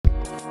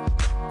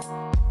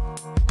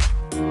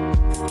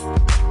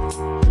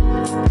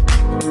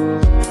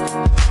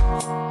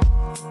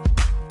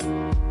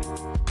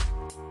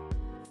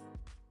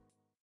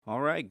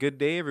good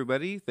day,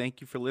 everybody.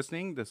 Thank you for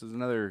listening. This is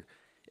another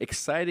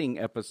exciting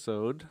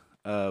episode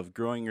of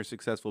Growing Your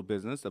Successful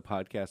Business, a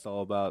podcast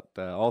all about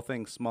all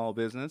things small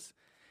business.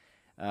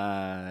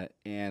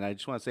 And I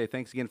just want to say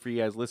thanks again for you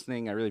guys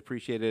listening. I really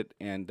appreciate it.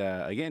 And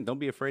again, don't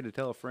be afraid to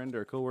tell a friend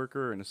or a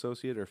coworker or an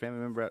associate or a family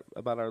member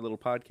about our little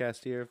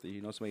podcast here. If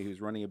you know somebody who's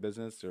running a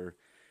business or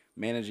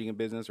managing a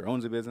business or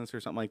owns a business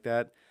or something like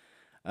that.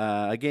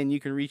 Again, you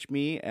can reach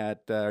me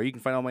or you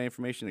can find all my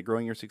information at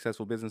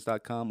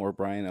growingyoursuccessfulbusiness.com or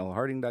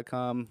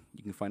brianlharding.com.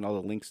 You can find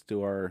all the links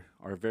to our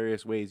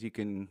various ways you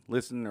can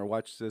listen or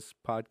watch this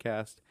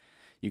podcast.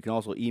 You can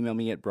also email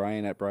me at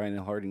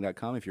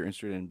brian@brianlharding.com if you're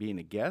interested in being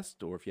a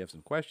guest, or if you have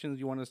some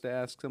questions you want us to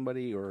ask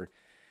somebody, or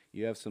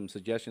you have some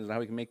suggestions on how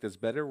we can make this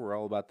better. We're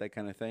all about that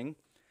kind of thing.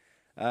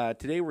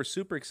 Today, we're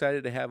super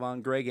excited to have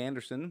on Greg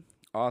Anderson,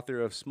 author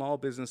of Small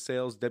Business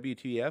Sales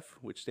WTF,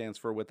 which stands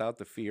for Without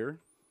the Fear.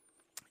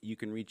 You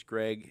can reach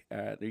Greg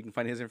you can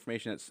find his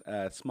information at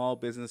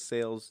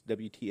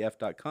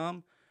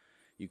smallbusinesssaleswtf.com.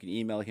 You can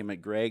email him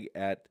at greg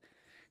at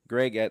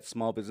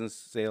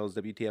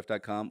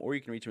smallbusinesssaleswtf.com, or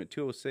you can reach him at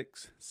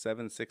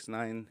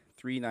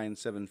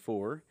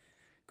 206-769-3974.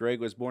 Greg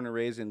was born and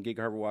raised in Gig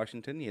Harbor,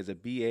 Washington. He has a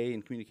BA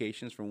in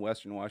communications from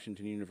Western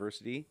Washington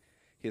University.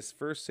 His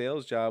first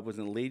sales job was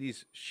in the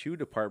ladies' shoe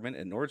department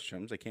at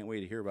Nordstrom's. I can't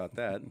wait to hear about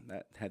that.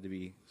 That had to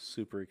be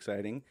super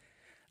exciting.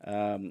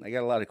 I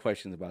got a lot of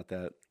questions about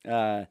that.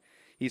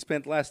 He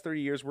spent the last 30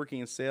 years working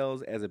in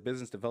sales as a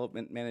business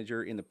development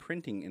manager in the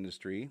printing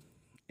industry.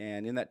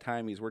 And in that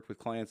time, he's worked with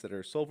clients that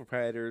are sole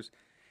proprietors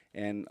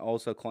and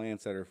also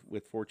clients that are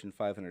with Fortune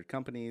 500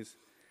 companies.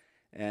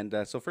 And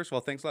so first of all,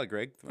 thanks a lot,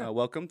 Greg.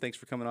 Welcome. Thanks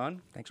for coming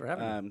on. Thanks for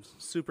having me.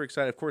 Super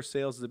excited. Of course,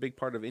 sales is a big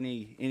part of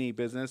any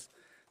business.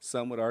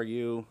 Some would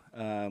argue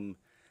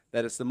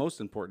that it's the most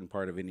important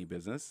part of any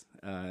business.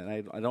 And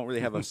I don't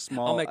really have a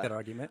small... I'll make that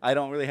argument. I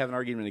don't really have an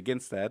argument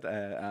against that,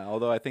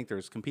 although I think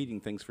there's competing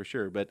things for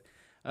sure. But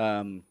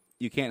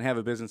you can't have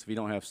a business if you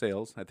don't have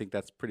sales. I think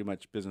that's pretty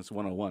much business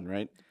 101,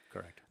 right?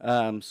 Correct.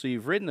 So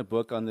you've written a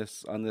book on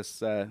this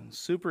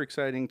super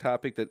exciting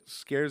topic that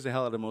scares the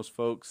hell out of most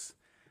folks.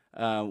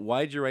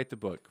 Why'd you write the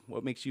book?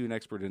 What makes you an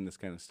expert in this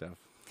kind of stuff?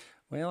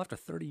 Well, after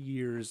 30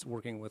 years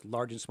working with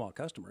large and small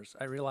customers,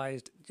 I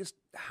realized just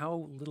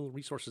how little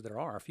resources there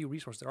are, a few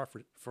resources there are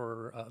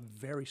for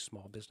very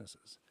small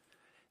businesses.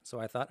 So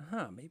I thought,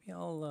 maybe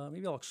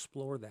I'll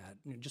explore that.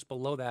 Just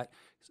below that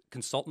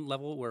consultant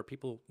level, where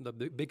the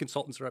big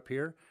consultants are up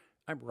here,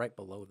 I'm right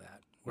below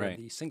that, where Right.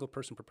 the single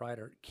person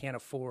proprietor can't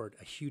afford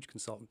a huge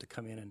consultant to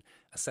come in and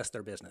assess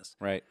their business.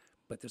 Right.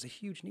 But there's a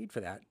huge need for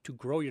that to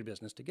grow your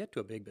business, to get to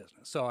a big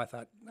business. So I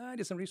thought, I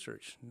did some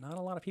research. Not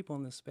a lot of people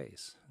in this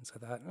space. And so I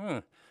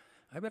thought,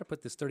 I better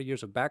put this 30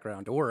 years of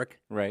background to work,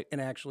 Right.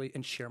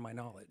 and share my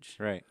knowledge.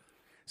 Right.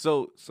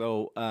 So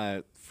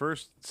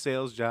first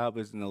sales job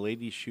is in the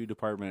ladies' shoe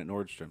department at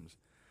Nordstrom's.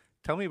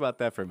 Tell me about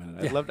that for a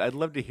minute. I'd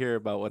love to hear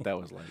about what that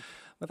was like.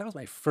 Well, that was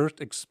my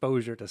first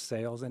exposure to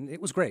sales, and it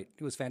was great.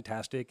 It was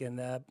fantastic.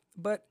 And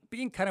but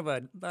being kind of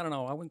I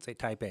wouldn't say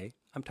type A.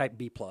 I'm type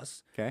B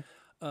plus. Okay.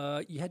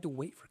 You had to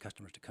wait for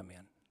customers to come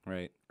in.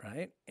 Right.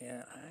 Right?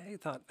 And I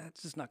thought,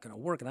 that's just not going to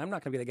work. And I'm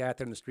not going to be the guy out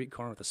there in the street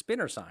corner with a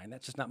spinner sign.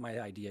 That's just not my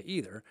idea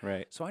either.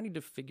 Right. So I need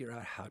to figure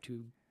out how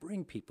to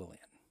bring people in.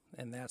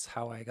 And that's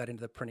how I got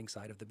into the printing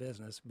side of the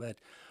business. But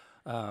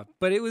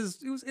it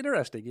was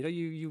interesting. You know,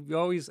 you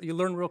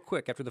learn real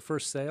quick after the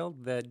first sale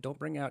that don't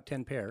bring out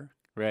 10 pair.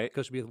 Right.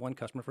 Because you'll be with one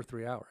customer for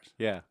 3 hours.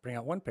 Yeah. Bring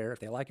out one pair. If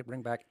they like it,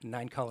 bring back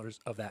 9 colors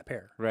of that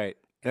pair. Right.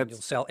 And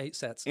you'll sell 8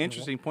 sets.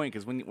 Interesting point,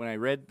 because when I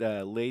read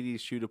the ladies'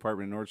 shoe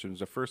department in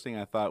Nordstrom's, the first thing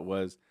I thought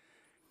was,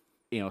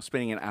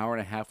 spending an hour and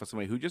a half with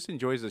somebody who just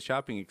enjoys the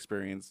shopping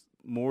experience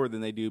more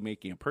than they do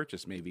making a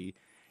purchase, maybe,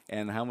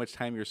 and how much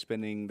time you're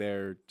spending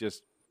there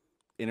just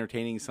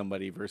entertaining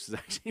somebody versus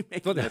actually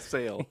making a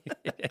sale.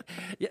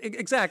 Yeah,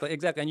 exactly.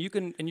 And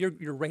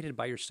you're rated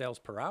by your sales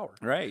per hour.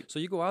 Right. So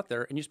you go out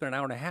there and you spend an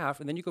hour and a half,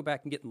 and then you go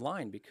back and get in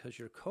line because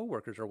your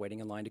coworkers are waiting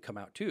in line to come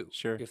out too.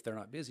 Sure. If they're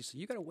not busy, so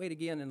you got to wait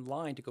again in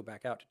line to go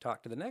back out to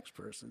talk to the next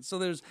person.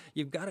 So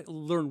you've got to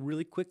learn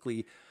really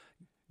quickly.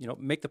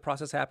 Make the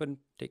process happen,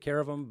 take care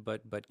of them,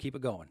 but keep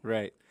it going.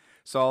 Right.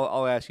 So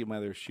I'll ask you my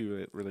other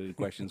shoe-related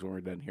questions when we're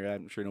done here.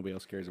 I'm sure nobody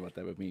else cares about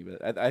that but me,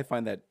 but I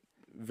find that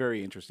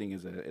very interesting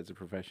as a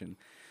profession.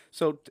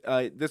 So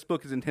this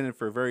book is intended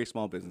for very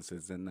small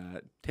businesses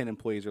and 10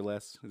 employees or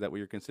less. Is that what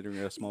you're considering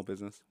a small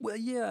business? Well,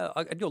 yeah,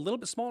 I do a little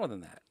bit smaller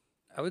than that.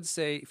 I would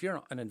say if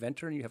you're an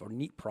inventor and you have a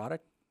neat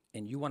product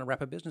and you want to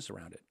wrap a business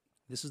around it,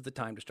 this is the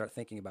time to start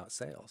thinking about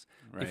sales.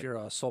 Right. If you're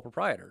a sole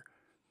proprietor,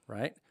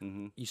 right,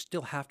 Mm-hmm. you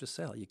still have to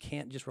sell. You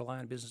can't just rely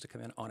on business to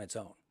come in on its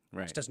own.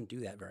 Right. It doesn't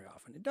do that very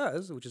often. It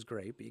does, which is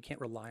great, but you can't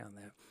rely on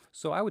that.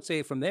 So I would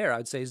say from there, I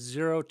would say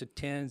 0 to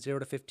 10, 0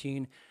 to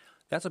 15,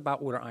 that's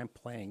about where I'm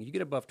playing. You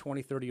get above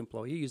 20, 30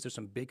 employees, there's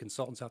some big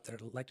consultants out there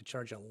that like to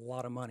charge you a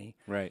lot of money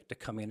Right. to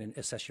come in and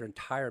assess your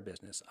entire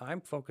business.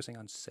 I'm focusing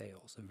on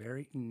sales, a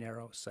very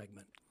narrow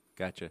segment.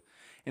 Gotcha.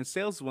 And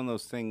sales is one of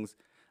those things.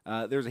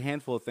 There's a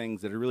handful of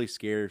things that are really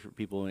scary for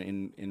people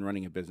in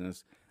running a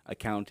business.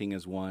 Accounting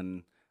is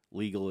one.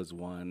 legal is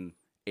one,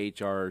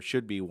 HR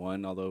should be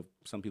one, although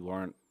some people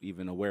aren't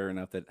even aware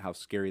enough that how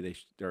scary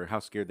or how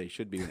scared they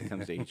should be when it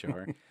comes to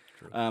HR.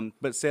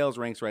 But sales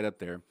ranks right up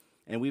there.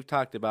 And we've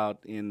talked about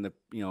in the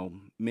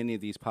many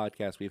of these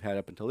podcasts we've had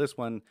up until this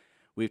one,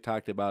 we've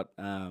talked about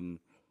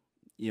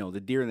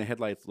the deer in the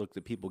headlights look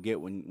that people get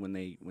when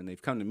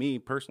they've come to me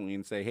personally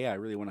and say, hey, I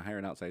really want to hire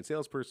an outside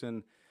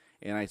salesperson.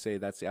 And I say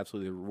that's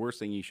absolutely the worst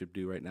thing you should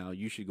do right now.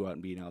 You should go out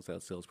and be an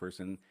outside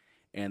salesperson.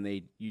 And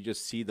you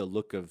just see the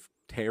look of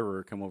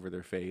terror come over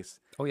their face.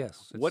 Oh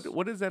yes.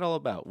 What is that all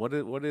about? What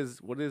is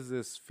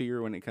this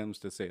fear when it comes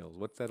to sales?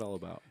 What's that all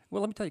about?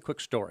 Well, let me tell you a quick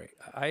story.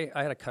 I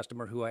had a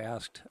customer who I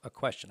asked a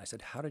question. I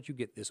said, "How did you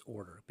get this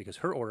order?" Because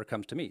her order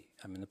comes to me.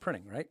 I'm in the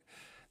printing, right?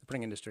 The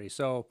printing industry.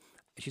 So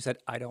she said,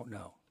 "I don't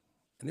know,"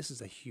 and this is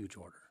a huge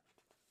order,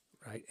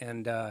 right?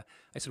 And I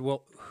said,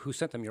 "Well, who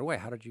sent them your way?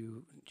 How did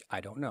you?"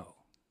 "I don't know."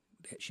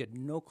 She had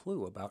no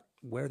clue about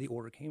where the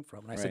order came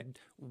from. And I said,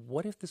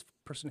 what if this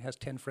person has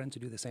 10 friends who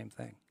do the same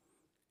thing?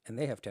 And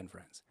they have 10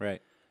 friends.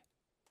 Right.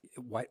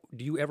 Why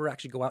do you ever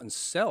actually go out and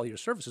sell your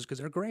services? Because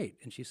they're great.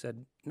 And she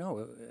said,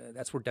 no,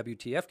 that's where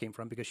WTF came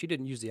from, because she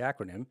didn't use the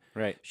acronym.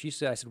 Right. She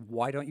said, I said,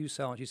 why don't you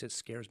sell? And she said, it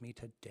scares me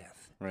to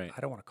death. Right.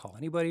 I don't want to call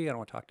anybody. I don't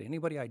want to talk to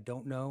anybody I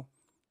don't know.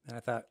 And I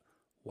thought,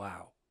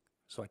 wow.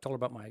 So I told her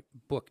about my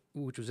book,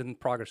 which was in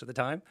progress at the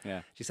time.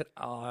 Yeah. She said,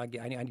 I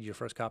need your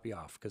first copy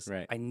off because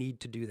I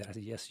need to do that. I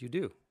said, yes, you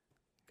do.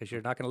 Because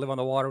you're not going to live on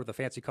the water with a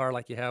fancy car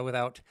like you have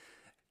without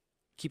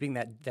keeping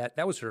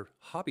that was her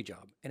hobby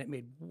job. And it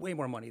made way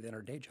more money than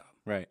her day job.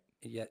 Right.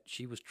 And yet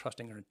she was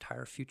trusting her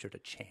entire future to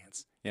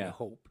chance and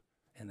hope.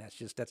 And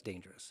that's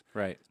dangerous.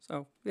 Right.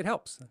 So it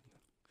helps.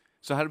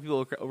 So how do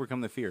people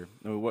overcome the fear?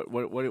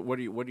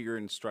 What are your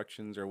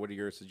instructions or what are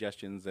your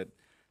suggestions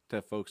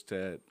to folks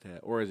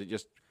or is it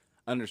just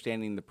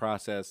understanding the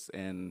process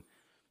and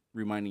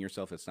reminding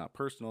yourself it's not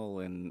personal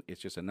and it's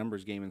just a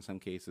numbers game in some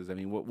cases? I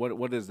mean,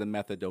 what is the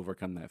method to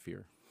overcome that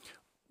fear?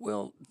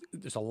 Well,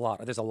 there's a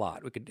lot.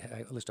 We could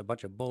list a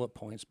bunch of bullet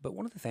points, but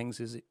one of the things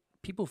is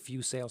people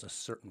view sales a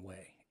certain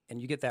way.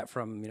 And you get that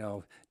from,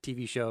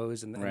 TV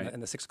shows and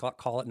the 6 o'clock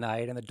call at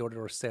night and the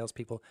door-to-door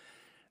salespeople.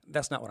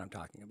 That's not what I'm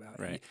talking about.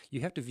 Right. You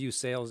have to view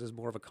sales as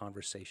more of a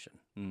conversation.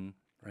 Mm-hmm.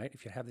 Right?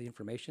 If you have the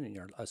information and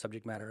you're a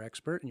subject matter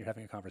expert and you're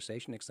having a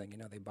conversation, next thing you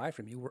know, they buy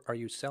from you. Are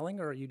you selling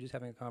or are you just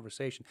having a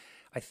conversation?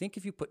 I think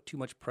if you put too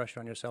much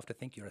pressure on yourself to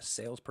think you're a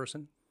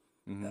salesperson,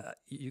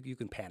 you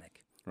can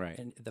panic. Right.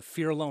 And the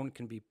fear alone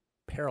can be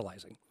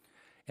paralyzing.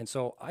 And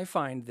so I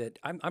find that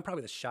I'm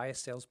probably the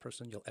shyest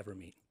salesperson you'll ever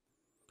meet.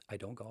 I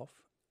don't golf.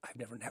 I've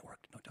never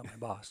networked. Don't tell my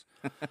boss.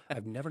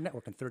 I've never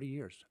networked in 30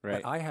 years.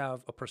 Right. But I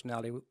have a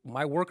personality.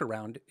 My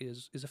workaround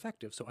is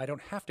effective. So I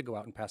don't have to go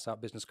out and pass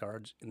out business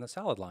cards in the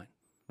salad line.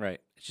 Right.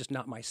 It's just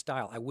not my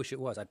style. I wish it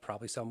was. I'd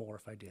probably sell more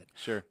if I did.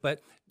 Sure.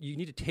 But you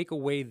need to take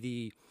away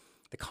the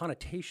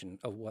connotation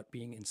of what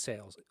being in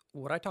sales.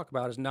 What I talk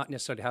about is not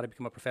necessarily how to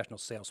become a professional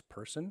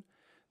salesperson,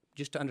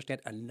 just to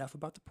understand enough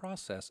about the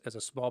process as a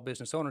small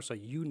business owner so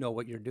you know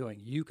what you're doing.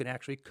 You can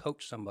actually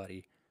coach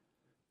somebody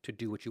to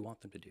do what you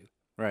want them to do.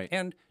 Right.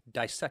 And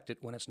dissect it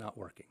when it's not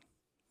working.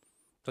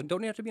 So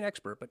don't have to be an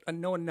expert, but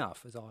know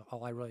enough is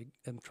all I really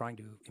am trying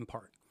to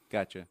impart.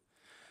 Gotcha.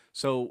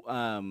 So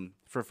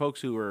for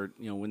folks who are,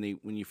 when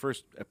you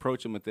first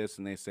approach them with this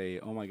and they say,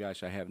 oh my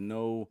gosh, I have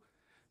no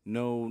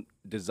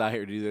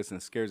desire to do this and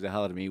it scares the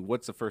hell out of me,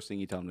 what's the first thing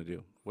you tell them to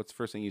do? What's the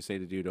first thing you say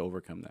to do to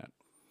overcome that?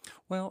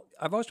 Well,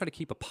 I've always tried to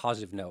keep a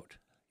positive note.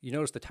 You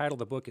notice the title of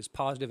the book is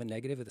positive and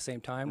negative at the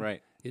same time.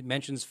 Right. It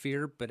mentions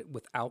fear, but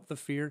without the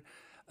fear.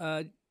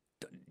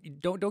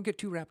 Don't get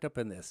too wrapped up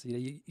in this.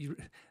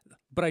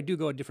 But I do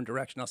go a different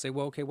direction. I'll say,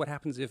 well, okay, what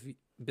happens if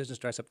business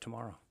dries up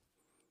tomorrow?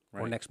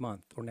 Or next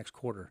month, or next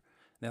quarter?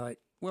 And they're like,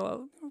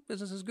 well,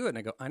 business is good. And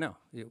I go, I know.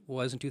 It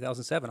was in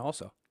 2007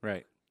 also.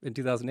 Right. In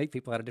 2008,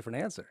 people had a different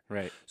answer.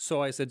 Right.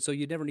 So I said, so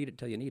you never need it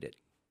until you need it.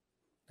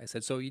 I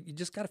said, so you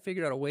just got to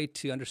figure out a way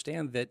to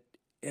understand that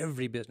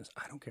every business,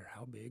 I don't care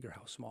how big or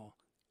how small,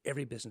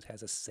 every business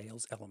has a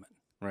sales element.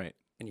 Right.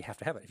 And you have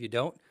to have it. If you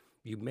don't,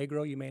 you may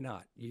grow, you may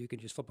not. You can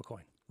just flip a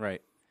coin.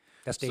 Right.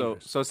 That's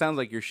dangerous. So it sounds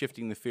like you're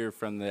shifting the fear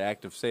from the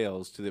act of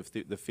sales to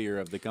the fear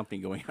of the company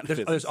going out of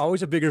business. There's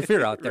always a bigger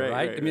fear out there,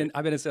 right? Right. I mean,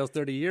 I've been in sales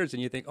 30 years,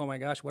 and you think, oh my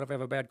gosh, what if I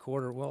have a bad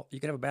quarter? Well, you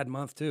can have a bad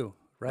month too,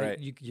 right?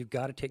 You've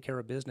got to take care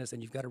of business,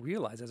 and you've got to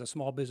realize as a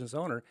small business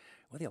owner,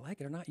 whether you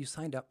like it or not, you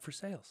signed up for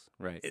sales.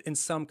 Right. In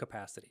some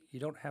capacity. You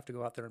don't have to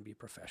go out there and be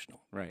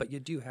professional. Right. But you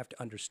do have to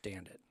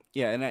understand it.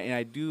 Yeah, and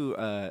I do.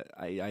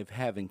 I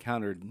have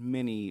encountered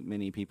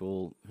many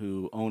people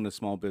who own a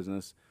small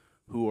business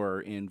who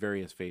are in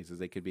various phases.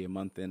 They could be a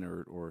month in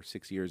or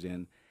 6 years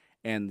in.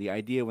 And the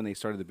idea when they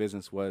started the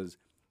business was,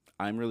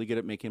 I'm really good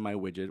at making my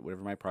widget,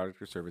 whatever my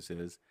product or service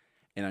is,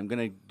 and I'm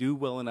going to do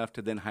well enough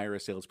to then hire a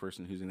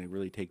salesperson who's going to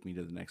really take me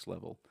to the next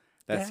level.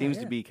 That seems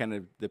to be kind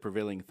of the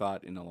prevailing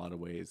thought in a lot of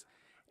ways.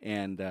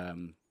 And,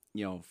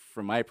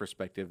 from my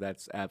perspective,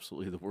 that's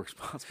absolutely the worst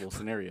possible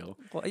scenario.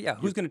 Well, yeah,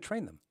 who's going to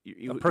train them?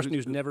 A person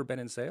who's never been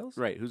in sales?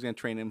 Right. Who's going to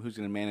train them? Who's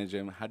going to manage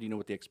them? How do you know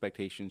what the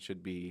expectations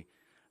should be?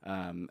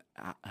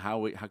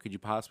 How could you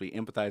possibly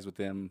empathize with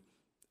them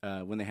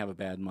when they have a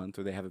bad month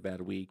or they have a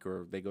bad week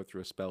or they go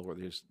through a spell where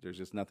there's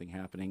just nothing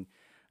happening?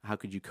 How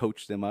could you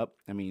coach them up?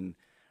 I mean,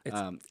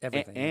 It's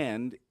everything.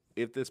 and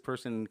if this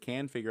person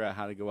can figure out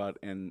how to go out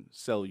and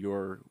sell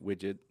your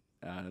widget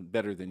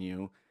better than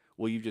you,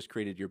 well, you've just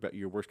created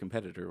your worst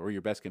competitor or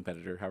your best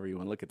competitor, however you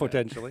want to look at that.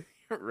 Potentially.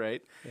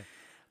 Right.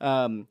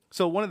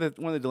 So one of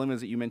the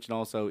dilemmas that you mentioned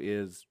also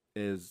is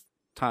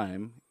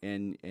time,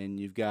 and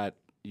you've got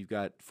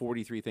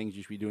 43 things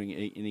you should be doing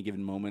at any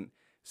given moment.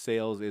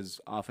 Sales is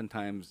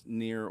oftentimes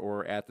near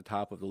or at the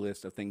top of the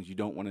list of things you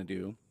don't want to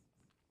do,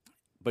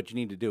 but you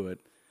need to do it.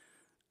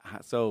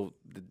 So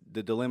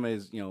the dilemma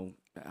is,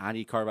 how do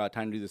you carve out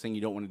time to do this thing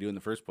you don't want to do in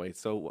the first place?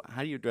 So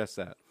how do you address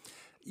that?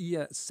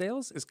 Yeah,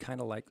 sales is kind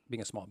of like being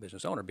a small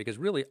business owner, because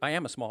really I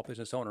am a small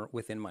business owner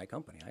within my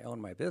company. I own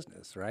my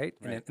business, right?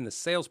 And the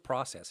sales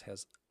process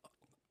has,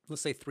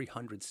 let's say,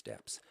 300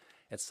 steps.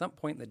 At some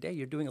point in the day,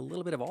 you're doing a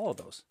little bit of all of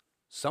those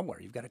somewhere.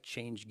 You've got to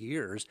change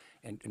gears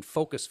and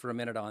focus for a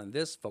minute on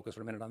this, focus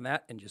for a minute on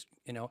that. And just,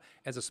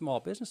 as a small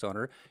business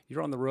owner,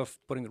 you're on the roof,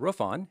 putting the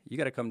roof on. You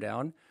got to come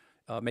down,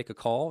 make a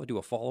call, do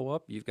a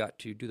follow-up. You've got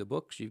to do the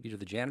books. You're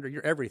the janitor.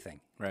 You're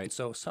everything. Right. And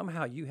so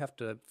somehow you have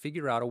to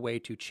figure out a way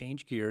to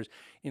change gears.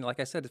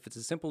 Like I said, if it's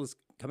as simple as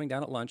coming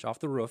down at lunch off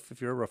the roof,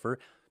 if you're a roofer,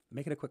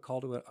 making a quick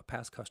call to a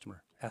past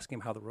customer, asking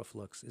him how the roof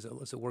looks. Is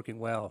it working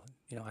well?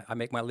 I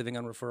make my living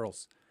on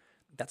referrals.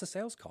 That's a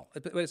sales call.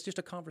 But it's just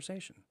a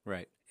conversation.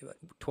 Right.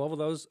 12 of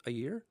those a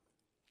year,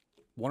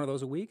 one of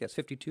those a week, that's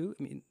 52.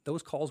 I mean,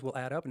 those calls will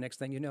add up, and next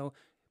thing you know,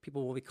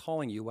 people will be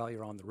calling you while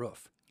you're on the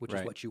roof, which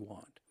is what you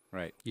want.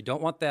 Right. You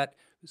don't want that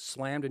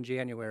slammed in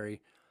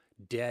January,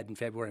 dead in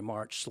February,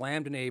 March,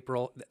 slammed in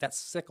April. That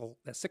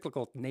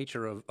cyclical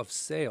nature of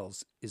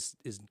sales is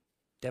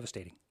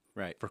devastating.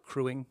 Right. For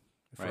crewing,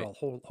 for a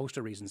whole host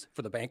of reasons.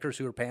 For the bankers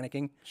who are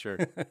panicking. Sure.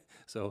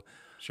 So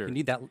sure. You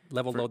need that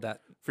level load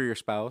that. For your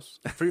spouse.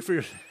 For your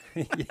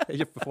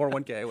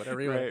 401k, whatever.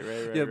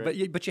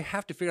 Right. But you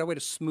have to figure out a way to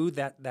smooth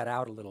that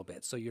out a little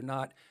bit so you're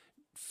not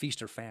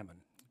feast or famine.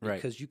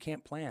 Because you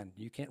can't plan.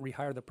 You can't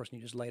rehire the person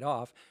you just laid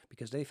off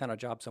because they found a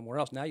job somewhere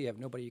else. Now you have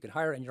nobody you can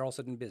hire, and you're all of a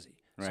sudden busy.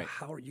 Right. So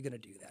how are you going to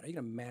do that? How are you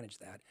going to manage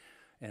that?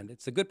 And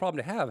it's a good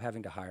problem to have,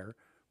 having to hire,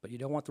 but you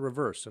don't want the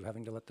reverse of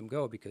having to let them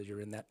go because you're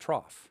in that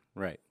trough.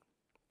 Right.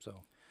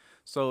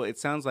 So it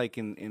sounds like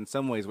in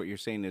some ways what you're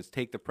saying is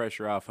take the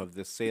pressure off of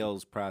the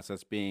sales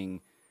process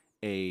being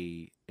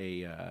a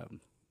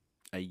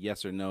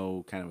yes or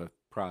no kind of a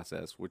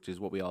process, which is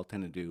what we all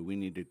tend to do. We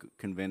need to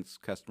convince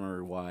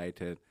customer Y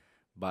to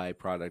buy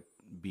product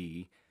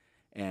B,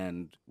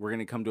 and we're going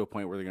to come to a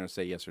point where they're going to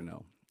say yes or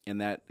no. And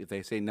that if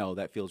they say no,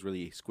 that feels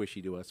really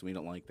squishy to us, and we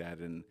don't like that.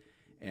 And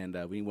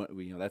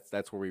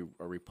that's where we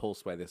are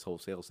repulsed by this whole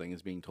sales thing,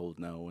 is being told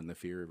no and the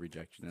fear of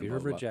rejection. Fear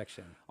of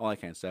rejection. All that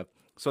kind of stuff.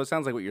 So it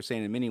sounds like what you're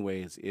saying in many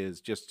ways is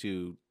just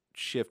to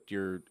shift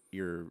your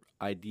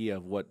idea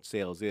of what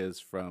sales is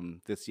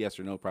from this yes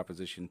or no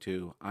proposition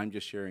to I'm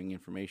just sharing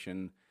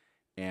information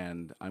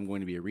and I'm going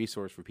to be a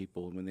resource for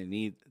people. And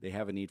when they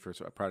have a need for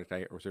a product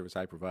or service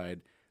I provide,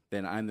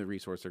 then I'm the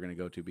resource they're going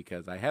to go to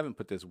because I haven't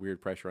put this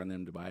weird pressure on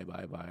them to buy.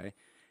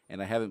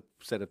 And I haven't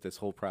set up this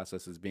whole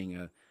process as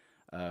being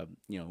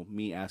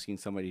me asking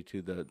somebody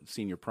to the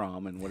senior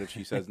prom, and what if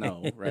she says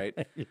no, right?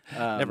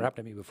 Never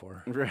happened to me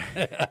before.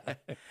 Right.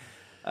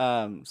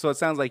 So it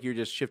sounds like you're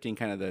just shifting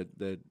kind of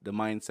the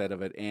mindset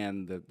of it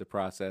and the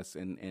process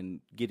and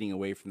getting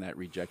away from that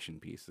rejection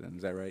piece. Then.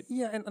 Is that right?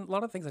 Yeah, and a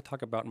lot of things I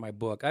talk about in my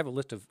book, I have a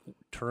list of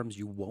terms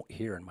you won't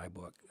hear in my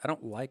book. I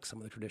don't like some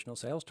of the traditional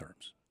sales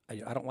terms.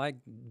 I don't like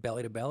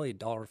belly to belly,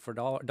 dollar for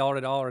dollar, dollar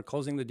to dollar,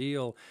 closing the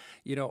deal.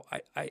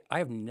 I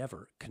have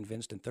never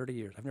convinced in 30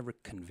 years. I've never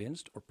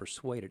convinced or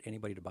persuaded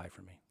anybody to buy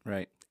from me.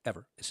 Right.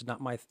 Ever. It's not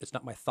my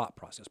thought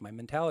process. My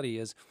mentality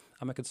is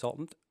I'm a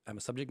consultant. I'm a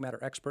subject matter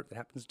expert that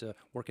happens to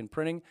work in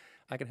printing.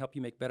 I can help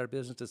you make better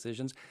business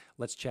decisions.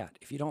 Let's chat.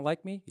 If you don't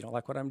like me, you don't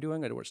like what I'm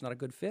doing, or it's not a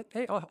good fit,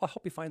 hey, I'll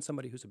help you find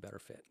somebody who's a better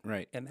fit.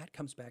 Right. And that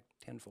comes back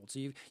tenfold. So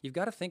you've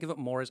got to think of it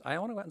more as I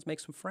want to go out and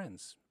make some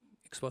friends.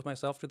 Expose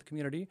myself to the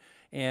community,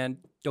 and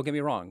don't get me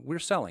wrong, we're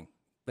selling.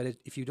 But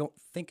if you don't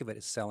think of it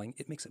as selling,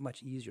 it makes it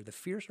much easier. The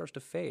fear starts to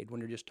fade when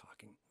you're just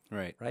talking.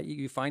 Right. Right.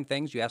 You find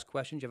things, you ask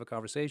questions, you have a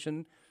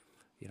conversation.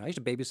 I used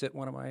to babysit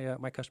one of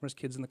my customers'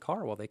 kids in the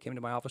car while they came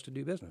to my office to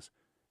do business.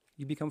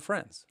 You become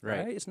friends.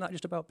 Right. It's not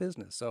just about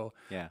business. So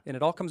yeah, and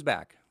it all comes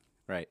back.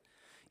 Right.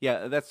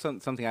 Yeah, that's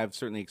something I've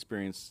certainly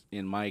experienced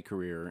in my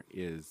career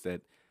is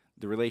that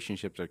the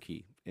relationships are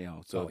key.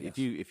 So if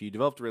you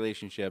developed a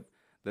relationship,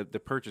 the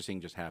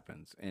purchasing just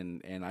happens,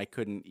 and I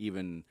couldn't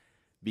even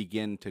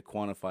begin to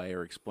quantify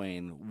or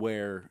explain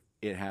where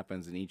it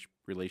happens in each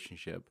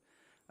relationship.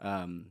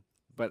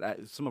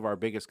 But some of our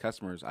biggest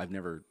customers I've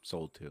never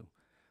sold to.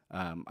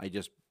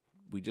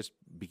 We just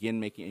begin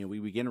making. We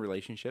begin a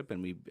relationship,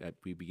 and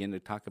we begin to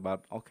talk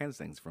about all kinds of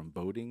things, from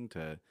boating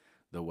to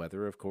the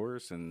weather, of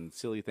course, and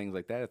silly things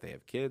like that. If they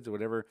have kids or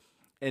whatever,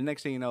 And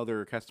next thing you know,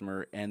 they're a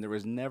customer, and there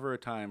was never a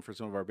time for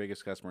some of our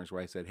biggest customers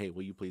where I said, "Hey,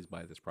 will you please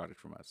buy this product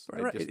from us?"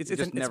 Right. It It's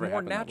just never more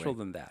happened natural way.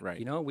 than that. Right.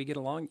 You know, we get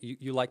along.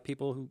 You like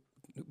people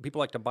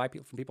like to buy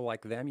people from people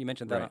like them. You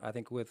mentioned that, Right. I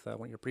think, with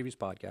one of your previous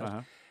podcasts.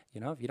 Uh-huh. You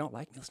know, if you don't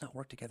like me, let's not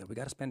work together. We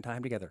got to spend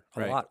time together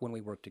a Right. lot when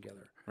we work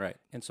together. Right.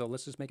 And so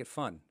let's just make it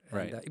fun.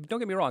 Right. And, don't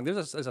get me wrong.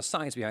 There's a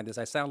science behind this.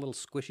 I sound a little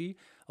squishy,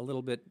 a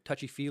little bit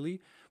touchy-feely,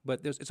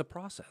 but it's a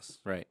process.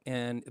 Right.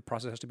 And the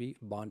process has to be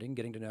bonding,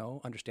 getting to know,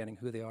 understanding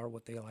who they are,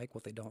 what they like,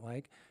 what they don't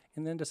like,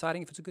 and then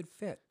deciding if it's a good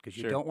fit. Because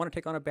you Sure. don't want to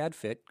take on a bad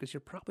fit because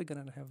you're probably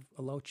going to have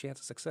a low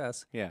chance of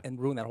success Yeah. and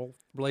ruin that whole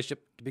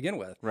relationship to begin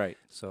with. Right.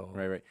 So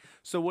Right.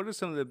 So, what are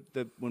some of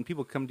the when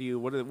people come to you?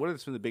 What are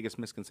some of the biggest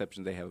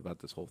misconceptions they have about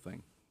this whole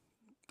thing?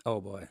 oh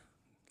boy.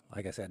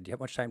 Like I said, how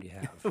much time do you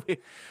have?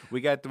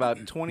 We got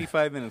about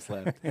 25 minutes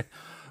left.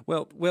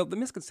 Well, the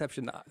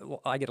misconception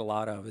I get a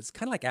lot of is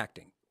kind of like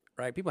acting,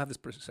 right? People have this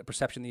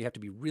perception that you have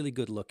to be really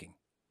good looking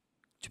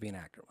to be an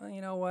actor. Well,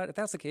 you know what? If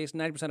that's the case,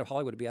 90% of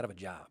Hollywood would be out of a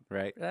job.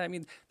 Right. I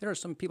mean, there are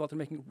some people out there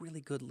making really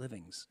good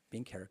livings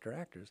being character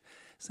actors.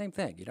 Same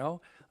thing, you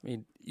know? I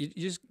mean, you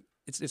just,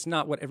 it's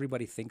not what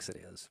everybody thinks it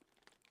is.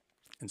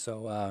 And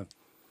so,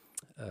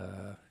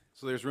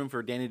 So there's room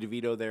for Danny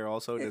DeVito there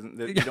also.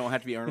 You don't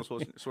have to be Arnold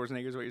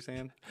Schwarzenegger is what you're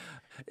saying?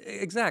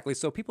 exactly.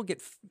 So people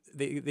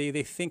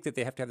they think that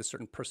they have to have a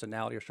certain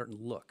personality or certain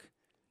look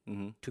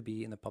to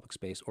be in the public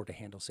space or to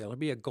handle sales or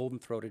be a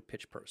golden-throated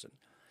pitch person.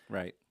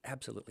 Right.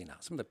 Absolutely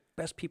not. Some of the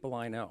best people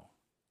I know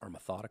are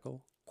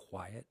methodical,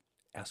 quiet,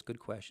 ask good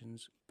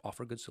questions,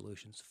 offer good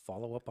solutions,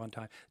 follow up on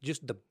time.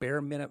 Just the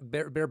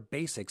bare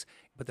basics,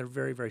 but they're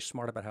very, very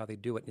smart about how they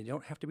do it. And you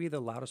don't have to be the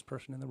loudest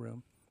person in the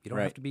room. You don't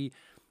have to be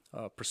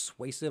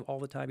persuasive all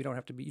the time. You don't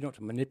have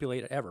to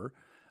manipulate ever,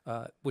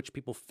 which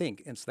people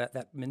think. It's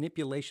that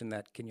manipulation,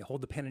 that can you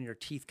hold the pen in your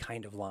teeth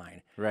kind of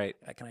line. Right.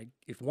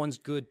 If one's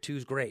good,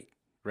 two's great.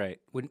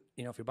 Right.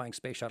 If you're buying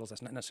space shuttles,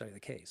 that's not necessarily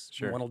the case.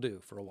 Sure. One will do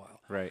for a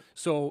while. Right.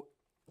 So,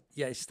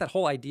 yeah, it's just that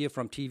whole idea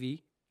from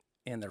TV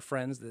and their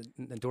friends, the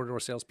door-to-door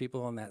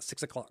salespeople, on that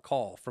 6 o'clock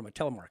call from a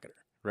telemarketer.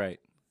 Right.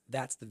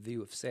 That's the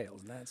view of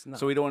sales, and that's not.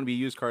 So we don't want to be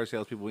used car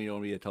salespeople. We don't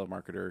want to be a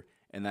telemarketer,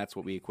 and that's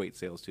what we equate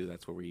sales to.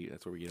 That's where we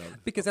get all.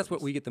 Because that's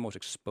what we get the most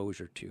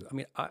exposure to. I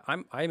mean,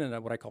 I'm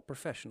in what I call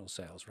professional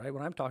sales, right?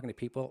 When I'm talking to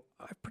people,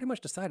 I've pretty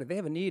much decided they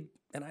have a need,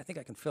 and I think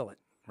I can fill it.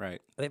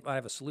 Right. I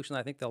have a solution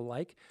that I think they'll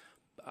like.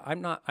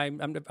 I'm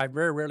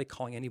very rarely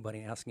calling anybody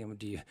and asking them,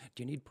 do you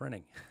need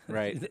printing?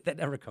 Right. That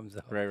never comes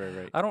up.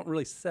 Right. I don't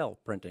really sell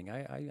printing.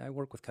 I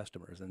work with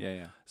customers, and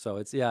Yeah. so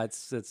it's.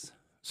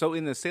 So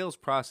in the sales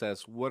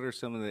process, what are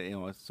some of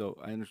the So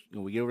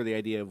we get over the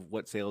idea of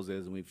what sales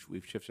is, and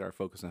we've shifted our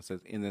focus on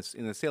sales. In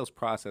the sales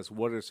process,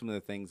 what are some of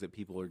the things that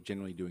people are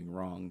generally doing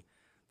wrong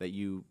that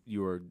you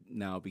are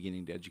now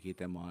beginning to educate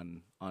them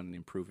on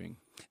improving?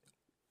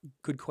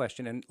 Good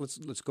question, and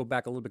let's go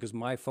back a little bit because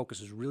my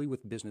focus is really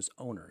with business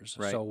owners.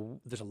 Right.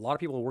 So there's a lot of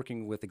people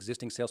working with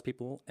existing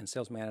salespeople and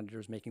sales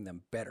managers, making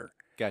them better.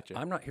 Gotcha.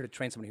 I'm not here to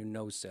train somebody who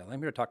knows sales.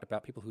 I'm here to talk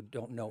about people who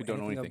don't know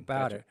anything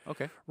about Gotcha. it.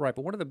 Okay. Right,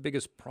 but one of the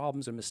biggest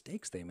problems and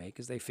mistakes they make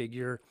is they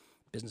figure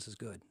business is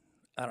good.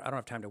 I don't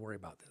have time to worry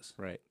about this.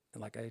 Right.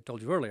 And like I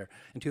told you earlier,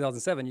 in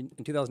 2007,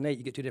 in 2008,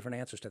 you get two different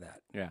answers to that.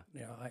 Yeah.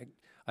 I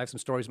have some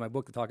stories in my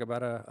book that talk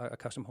about a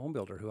custom home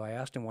builder who I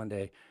asked him one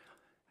day,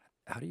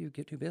 how do you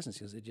get new business?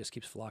 Because it just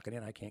keeps flocking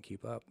in. I can't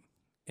keep up.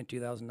 In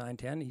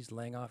 2009-10, he's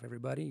laying off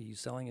everybody.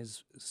 He's selling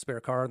his spare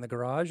car in the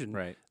garage and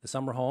the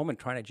summer home and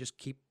trying to just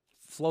keep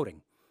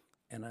floating.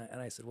 And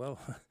I said, well,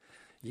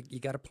 you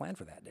got to plan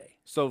for that day.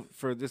 So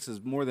this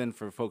is more than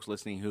for folks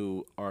listening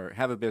who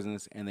have a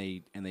business and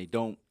they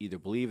don't either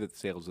believe that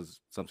sales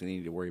is something they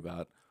need to worry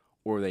about,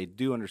 or they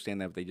do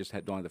understand that, but they just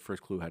don't have the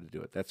first clue how to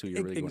do it. That's who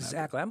you're really going after.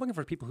 Exactly. I'm looking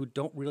for people who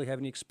don't really have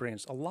any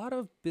experience. A lot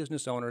of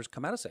business owners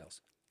come out of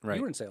sales. Right.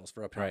 You were in sales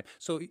for a time. Right.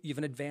 So you have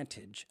an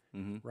advantage,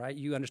 right?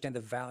 You understand the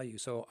value.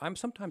 So I'm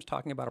sometimes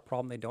talking about a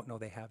problem they don't know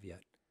they have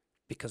yet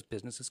because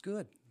business is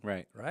good.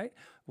 Right. Right?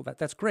 Well,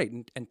 that's great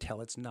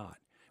until it's not.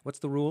 What's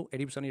the rule?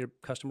 80% of your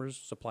customers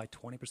supply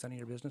 20% of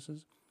your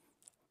businesses,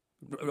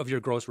 of your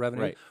gross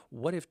revenue. Right.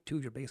 What if two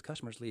of your biggest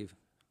customers leave?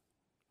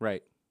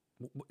 Right.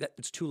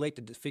 It's too late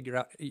to figure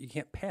out. You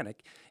can't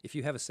panic. If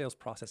you have a sales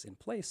process in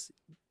place,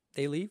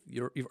 they leave,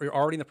 you're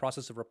already in the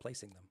process of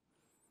replacing them.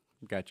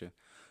 Gotcha.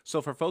 So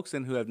for folks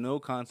then who have no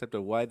concept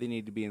of why they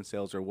need to be in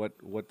sales or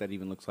what that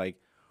even looks like,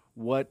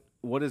 what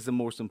is the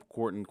most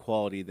important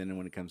quality then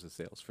when it comes to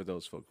sales for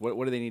those folks?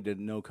 What do they need to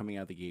know coming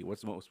out the gate?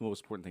 What's the most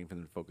important thing for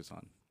them to focus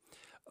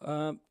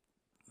on?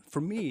 For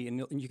me,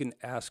 and you can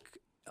ask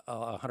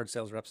 100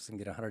 sales reps and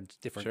get 100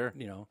 different,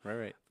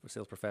 right.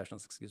 sales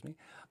professionals, excuse me.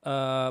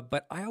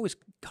 But I always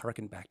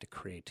harken back to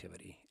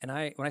creativity. And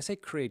when I say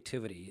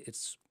creativity,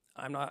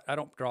 I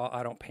don't draw,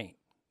 I don't paint,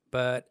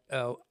 but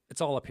it's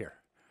all up here.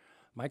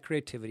 My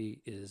creativity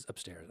is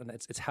upstairs, and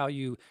it's how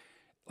you,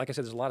 like I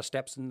said, there's a lot of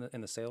steps in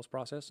the sales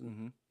process,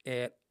 and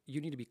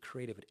you need to be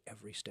creative at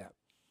every step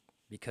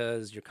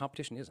because your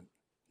competition isn't,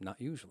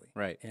 not usually.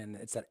 Right. And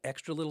it's that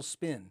extra little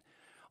spin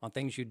on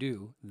things you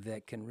do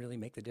that can really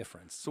make the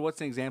difference. So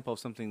what's an example of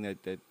something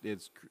that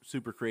is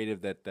super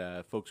creative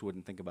that folks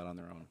wouldn't think about on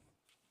their own?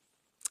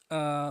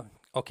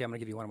 Okay, I'm going to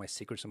give you one of my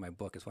secrets in my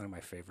book. It's one of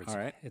my favorites. All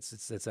right.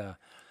 It's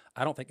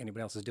I don't think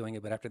anybody else is doing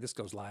it, but after this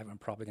goes live, I'm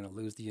probably going to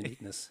lose the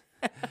uniqueness.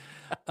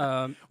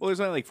 Well,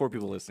 there's only like 4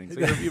 people listening, so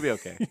you'll be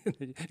okay.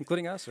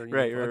 Including us? Or,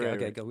 Right,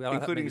 okay, good. We don't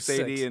have including maybe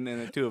Sadie 6. and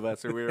the 2 of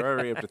us, so we're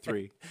already up to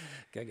 3.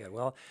 Okay, good.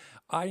 Well,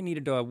 I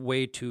needed a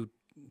way to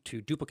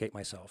duplicate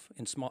myself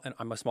and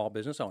I'm a small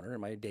business owner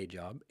in my day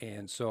job,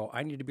 and so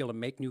I need to be able to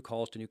make new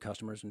calls to new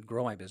customers and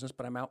grow my business,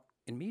 but I'm out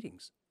in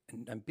meetings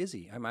and I'm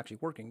busy. I'm actually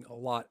working a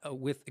lot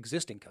with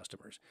existing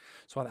customers.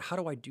 So how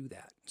do I do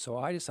that? So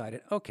I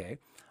decided, okay,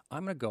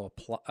 I'm going to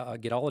go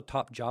get all the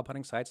top job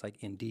hunting sites like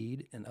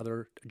Indeed and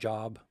other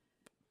job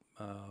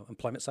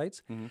employment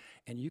sites,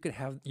 and you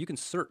can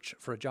search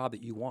for a job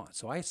that you want.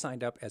 So I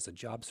signed up as a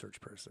job search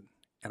person.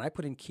 And I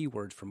put in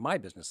keywords from my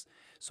business.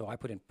 So I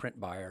put in print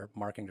buyer,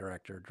 marketing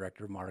director,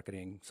 director of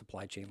marketing,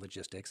 supply chain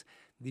logistics.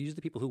 These are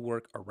the people who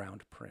work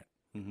around print.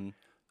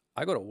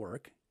 I go to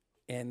work,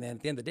 and then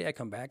at the end of the day, I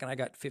come back, and I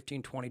got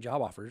 15, 20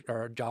 job offers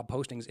or job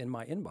postings in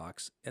my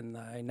inbox. And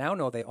I now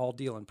know they all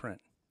deal in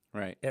print.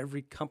 Right.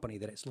 Every company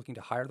that is looking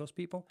to hire those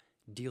people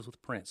deals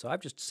with print. So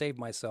I've just saved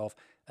myself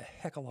a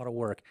heck of a lot of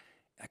work.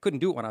 I couldn't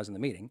do it when I was in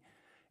the meeting.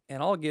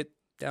 And I'll get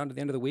down to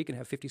the end of the week and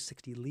have 50,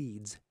 60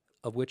 leads,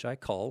 of which I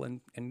call and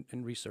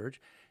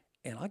research,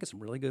 and I'll get some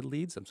really good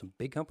leads, some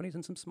big companies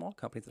and some small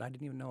companies that I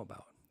didn't even know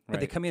about. But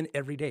they come in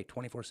every day,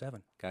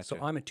 24/7. Gotcha. So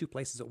I'm in 2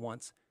 places at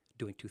once,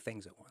 doing 2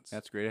 things at once.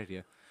 That's a great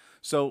idea.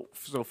 So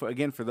for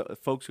the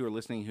folks who are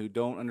listening who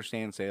don't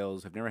understand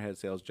sales, have never had a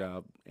sales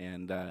job,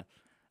 and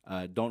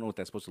don't know what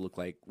that's supposed to look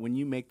like, when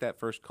you make that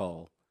first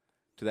call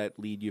to that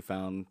lead you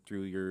found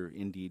through your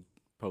Indeed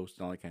post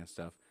and all that kind of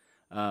stuff,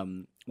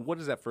 what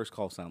does that first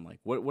call sound like?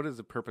 What is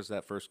the purpose of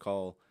that first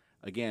call?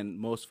 Again,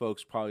 most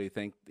folks probably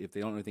think, if they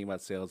don't know anything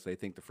about sales, they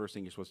think the first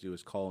thing you're supposed to do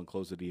is call and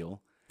close the deal.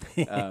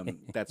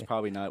 That's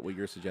probably not what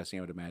you're suggesting,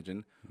 I would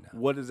imagine. No.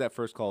 What is that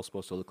first call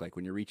supposed to look like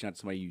when you're reaching out to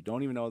somebody you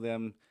don't even know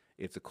them?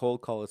 It's a cold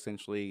call,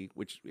 essentially,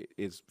 which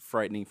is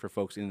frightening for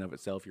folks in and of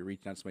itself. You're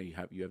reaching out to somebody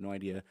you have no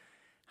idea.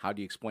 How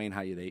do you explain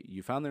how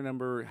you found their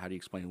number? How do you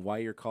explain why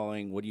you're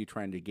calling? What are you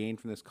trying to gain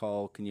from this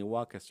call? Can you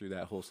walk us through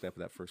that whole step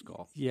of that first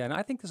call? Yeah, and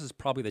I think this is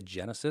probably the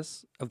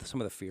genesis of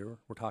some of the fear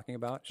we're talking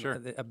about.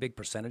 Sure. A big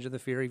percentage of the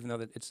fear, even though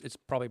it's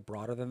probably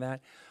broader than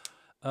that.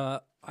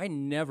 I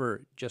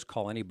never just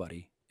call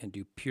anybody and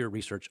do pure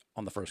research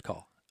on the first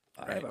call.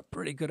 Right. I have a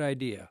pretty good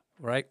idea,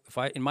 right?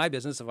 In my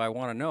business, if I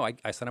want to know,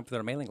 I sign up for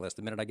their mailing list.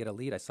 The minute I get a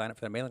lead, I sign up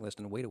for their mailing list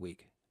and wait a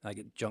week. I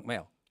get junk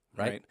mail.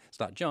 Right? It's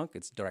not junk,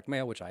 it's direct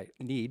mail, which I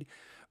need.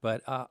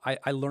 But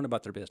I learn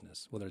about their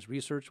business, whether it's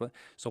research.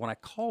 So when I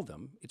call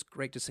them, it's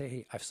great to say,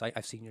 hey,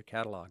 I've seen your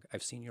catalog.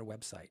 I've seen your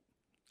website.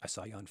 I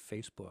saw you on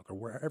Facebook or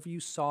wherever you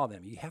saw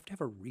them. You have to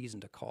have a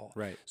reason to call.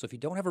 Right. So if you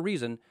don't have a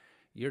reason,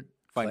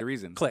 Find a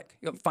reason. Click.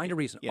 Find a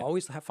reason. Yeah.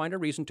 Always find a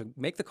reason to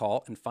make the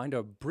call and find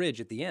a bridge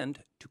at the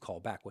end to call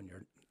back when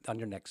you're on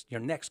your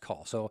next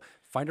call. So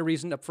find a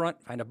reason up front,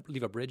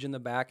 leave a bridge in the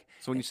back.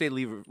 So when you say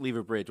leave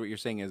a bridge, what you're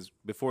saying is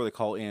before the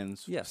call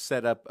ends,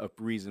 set up a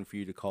reason for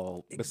you to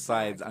call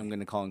besides I'm going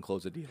to call and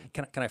close a deal.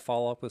 Can I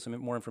follow up with some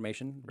more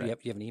information? Right. Do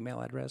you have an email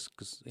address?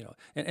 Because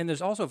and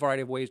there's also a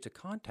variety of ways to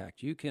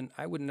contact you.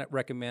 I wouldn't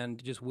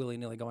recommend just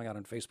willy-nilly going out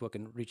on Facebook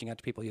and reaching out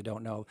to people you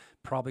don't know.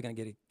 Probably going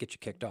to get you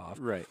kicked off.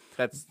 Right.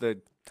 That's the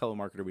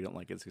telemarketer we don't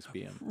like at 6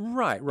 p.m.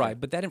 Right. Yeah.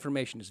 But that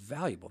information is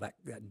valuable.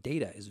 That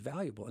data is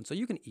valuable, and so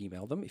you can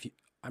email them.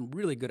 I'm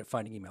really good at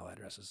finding email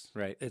addresses.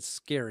 Right. It's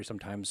scary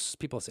sometimes.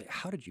 People say,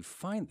 "How did you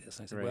find this?"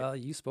 And I said, "Well,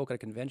 you spoke at a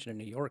convention in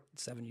New York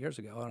 7 years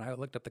ago, and I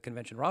looked up the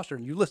convention roster,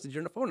 and you listed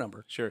your phone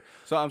number." Sure.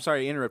 So I'm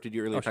sorry I interrupted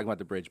you earlier talking about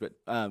the bridge, but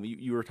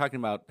you were talking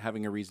about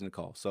having a reason to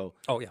call. So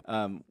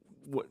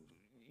what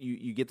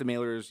you get the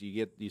mailers,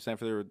 you sign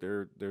for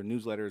their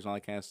newsletters and all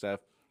that kind of stuff.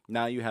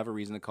 Now you have a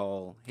reason to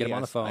call. Get them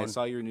on the phone. I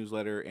saw your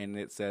newsletter and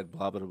it said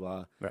blah, blah,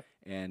 blah. Right.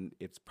 And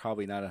it's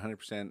probably not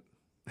 100%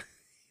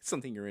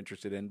 something you're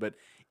interested in, but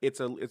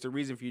it's a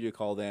reason for you to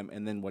call them.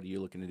 And then what are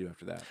you looking to do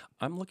after that?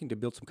 I'm looking to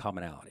build some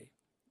commonality,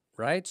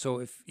 right? So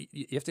if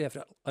you have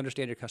to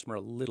understand your customer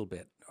a little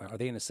bit. Are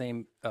they in the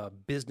same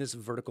business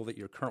vertical that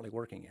you're currently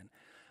working in?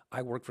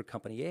 I work for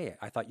company A.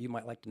 I thought you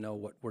might like to know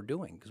what we're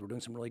doing because we're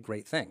doing some really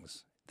great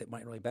things that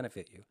might really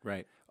benefit you.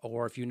 Right.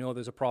 Or if you know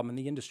there's a problem in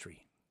the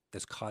industry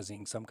that's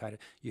causing some kind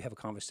of, you have a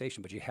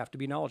conversation, but you have to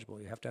be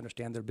knowledgeable. You have to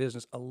understand their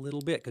business a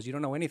little bit because you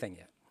don't know anything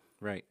yet.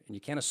 Right. And you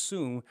can't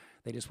assume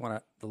they just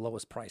want the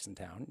lowest price in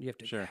town. You have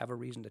to have a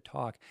reason to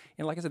talk.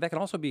 And like I said, that can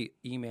also be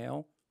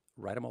email,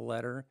 write them a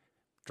letter,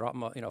 drop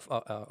them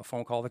a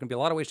phone call. There can be a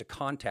lot of ways to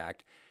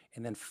contact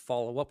and then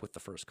follow up with the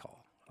first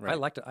call.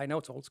 Right. I know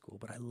it's old school,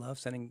 but I love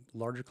sending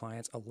larger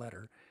clients a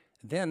letter.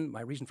 Then my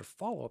reason for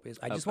follow-up is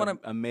I just want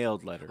a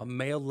mailed letter. A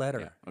mailed letter.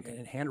 Yeah, okay.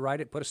 And handwrite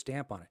it, put a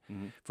stamp on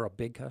it for a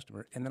big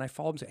customer. And then I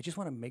follow up and say, I just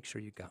want to make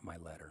sure you got my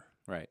letter.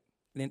 Right.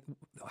 And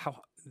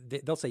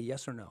then they'll say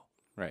yes or no.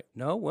 Right.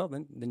 No? Well,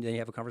 then you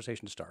have a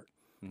conversation to start.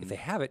 If they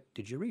have it,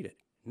 did you read it?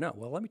 No.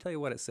 Well, let me tell you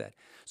what it said.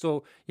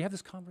 So you have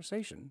this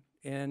conversation,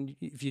 and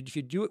if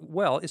you do it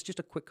well, it's just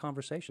a quick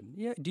conversation.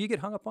 Yeah. Do you get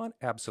hung up on?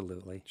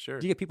 Absolutely. Sure.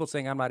 Do you get people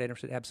saying, I'm not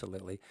interested?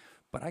 Absolutely.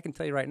 But I can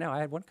tell you right now, I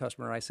had one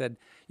customer, I said,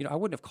 I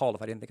wouldn't have called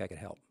if I didn't think I could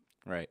help.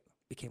 Right.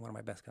 Became one of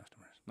my best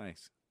customers.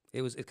 Nice.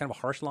 It's kind of a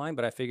harsh line,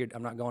 but I figured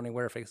I'm not going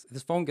anywhere. If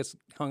this phone gets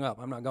hung up,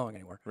 I'm not going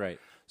anywhere. Right.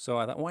 So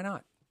I thought, why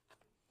not?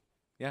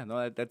 Yeah.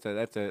 No, that's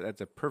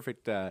a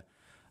perfect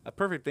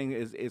thing.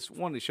 Is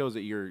one that shows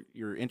that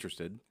you're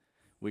interested,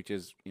 which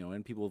is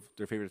and people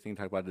their favorite thing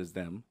to talk about is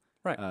them.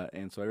 Right.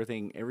 And so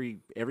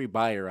every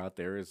buyer out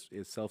there is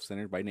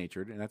self-centered by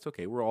nature, and that's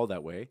okay. We're all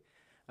that way.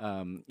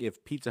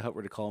 If Pizza Hut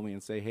were to call me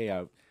and say,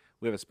 "Hey,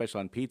 we have a special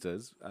on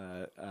pizzas,"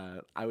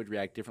 I would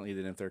react differently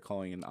than if they're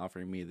calling and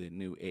offering me the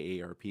new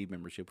AARP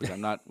membership, which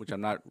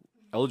I'm not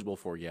eligible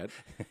for yet.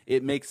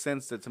 It makes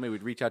sense that somebody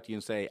would reach out to you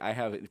and say, "I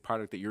have a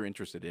product that you're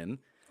interested in,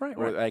 Right.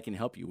 or I can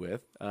help you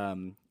with."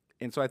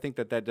 And so I think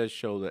that does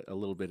show that a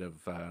little bit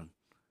of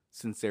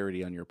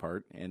sincerity on your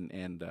part, and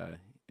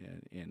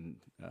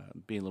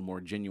being a little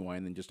more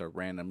genuine than just a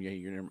random. Yeah,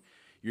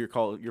 your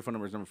phone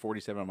number is number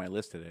 47 on my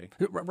list today.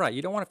 Right.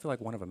 You don't want to feel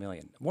like one of a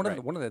million. One Right.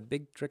 of the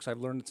big tricks I've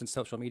learned since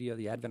social media,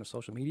 the advent of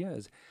social media,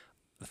 is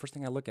the first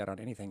thing I look at on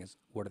anything is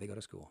where do they go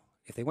to school?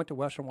 If they went to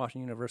Western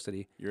Washington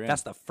University, You're in.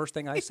 that's the first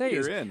thing I say.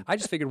 You're in. I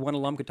just figured one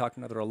alum could talk to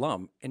another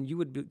alum, and you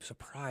would be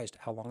surprised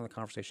how long the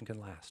conversation can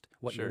last.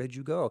 What Sure. year did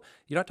you go?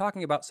 You're not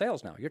talking about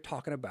sales now. You're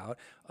talking about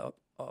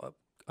an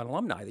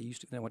alumni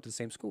that went to the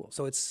same school.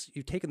 So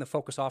you've taken the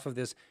focus off of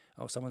this.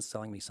 Oh, someone's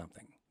selling me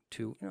something.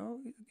 To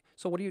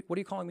so what are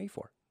you calling me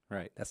for?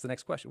 Right. That's the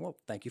next question. Well,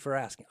 thank you for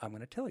asking. I'm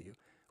going to tell you.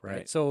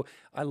 Right. So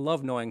I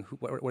love knowing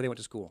where they went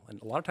to school.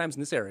 And a lot of times in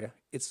this area,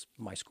 it's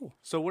my school.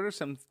 So what are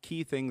some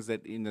key things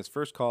that in this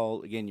first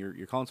call, again,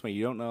 you're calling somebody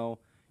you don't know,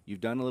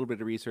 you've done a little bit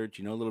of research,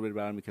 you know a little bit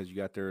about them because you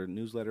got their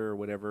newsletter or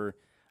whatever,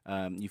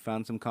 you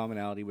found some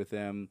commonality with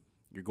them,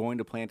 you're going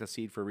to plant a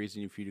seed for a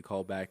reason for you to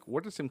call back.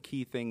 What are some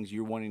key things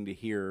you're wanting to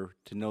hear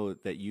to know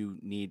that you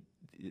need,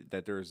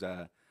 that there's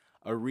a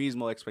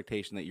reasonable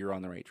expectation that you're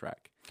on the right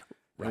track?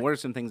 Right. And what are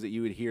some things that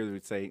you would hear that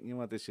would say, you know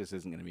what, this just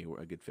isn't going to be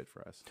a good fit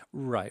for us?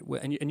 Right.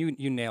 Well, and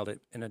you nailed it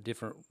in a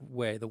different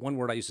way. The one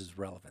word I use is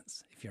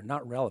relevance. If you're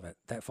not relevant,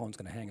 that phone's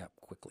going to hang up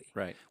quickly.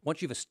 Right.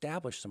 Once you've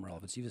established some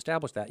relevance, you've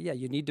established that,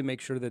 you need to make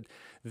sure that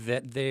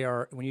they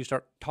are, when you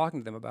start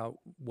talking to them about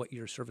what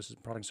your services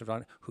and products are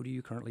on, who do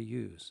you currently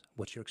use?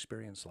 What's your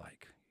experience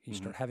like? You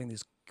start having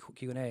this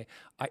Q&A,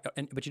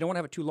 but you don't want to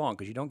have it too long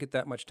because you don't get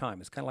that much time.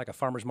 It's kind of like a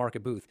farmer's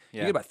market booth. Yeah.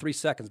 You get about 3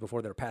 seconds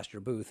before they're past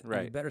your booth. Right.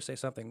 And you better say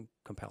something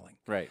compelling.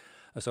 Right.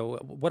 So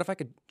what if I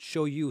could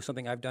show you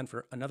something I've done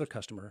for another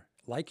customer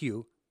like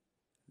you,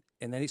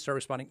 and then he start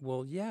responding,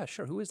 well, yeah,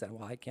 sure, who is that?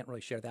 Well, I can't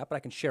really share that, but I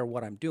can share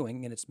what I'm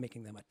doing, and it's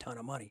making them a ton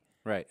of money.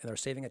 Right. And they're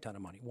saving a ton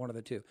of money, one of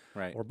the two,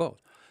 Right. or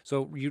both.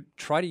 So you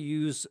try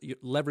to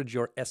leverage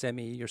your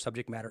SME, your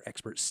subject matter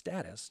expert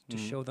status, to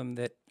show them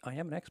that I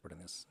am an expert in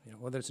this.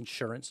 Whether it's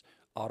insurance,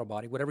 auto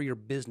body, whatever your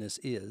business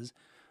is,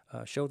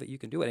 show that you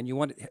can do it. And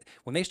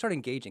when they start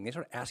engaging, they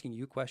start asking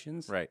you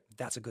questions. Right.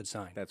 That's a good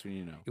sign. That's when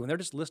you know. When they're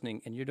just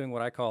listening and you're doing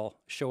what I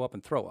call show up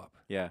and throw up,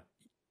 Yeah.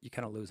 you're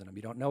kind of losing them.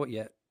 You don't know it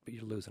yet, but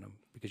you're losing them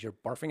because you're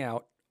barfing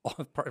out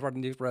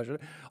pardon the expression,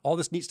 all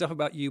this neat stuff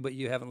about you, but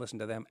you haven't listened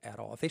to them at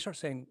all. If they start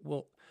saying,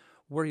 well,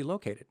 where are you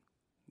located?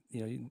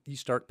 You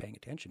start paying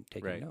attention,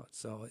 taking Right. notes.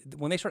 So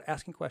when they start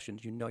asking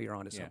questions, you know you're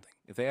onto Yeah. something.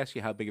 If they ask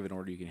you how big of an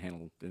order you can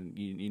handle, then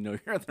you know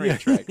you're on the right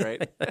track,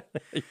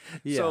 right?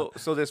 Yeah.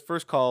 So this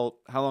first call,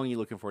 how long are you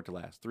looking for it to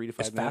last? 3 to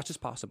 5 As minutes? fast as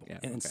possible. Yeah,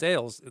 And in okay.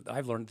 sales,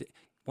 I've learned that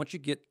once you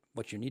get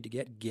what you need to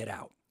get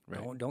out.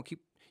 Right. Don't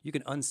keep. You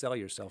can unsell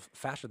yourself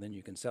faster than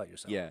you can sell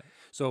yourself. Yeah.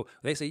 So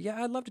they say,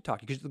 yeah, I'd love to talk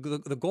to you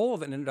because the goal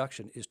of an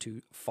introduction is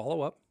to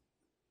follow up.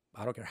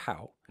 I don't care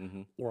how,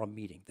 or a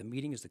meeting. The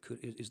meeting is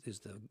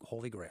the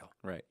holy grail.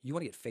 Right. You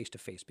want to get face to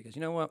face because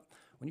you know what?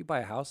 When you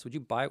buy a house, would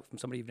you buy it from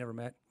somebody you've never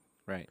met?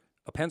 Right.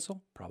 A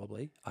pencil,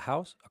 probably. A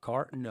house, a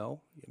car,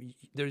 no. I mean,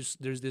 there's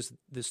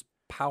this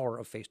power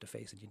of face to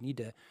face, and you need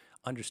to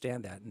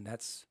understand that, and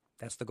that's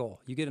the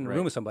goal. You get in a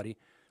room with somebody,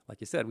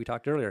 like you said, we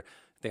talked earlier.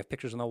 They have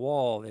pictures on the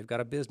wall. They've got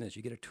a business.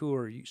 You get a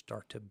tour. You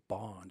start to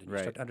bond, and you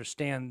start to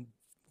understand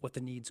what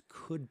the needs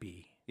could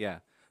be. Yeah.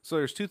 So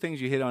there's two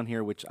things you hit on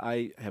here, which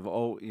I have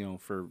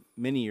for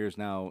many years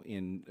now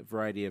in a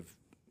variety of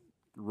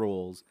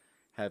roles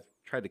have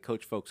tried to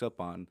coach folks up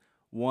on.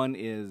 One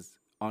is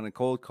on a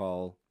cold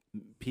call,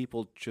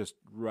 people just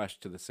rush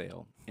to the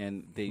sale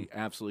and they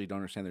absolutely don't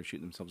understand they're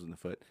shooting themselves in the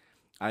foot.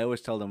 I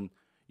always tell them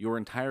your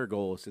entire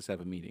goal is to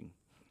have a meeting.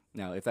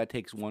 Now, if that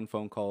takes one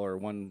phone call or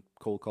one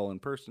cold call in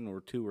person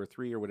or 2 or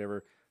 3 or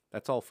whatever,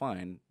 that's all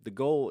fine. The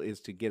goal is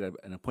to get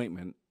an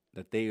appointment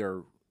that they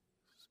are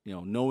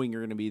knowing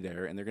you're going to be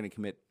there and they're going to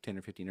commit 10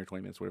 or 15 or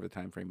 20 minutes, whatever the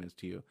time frame is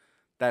to you.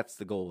 That's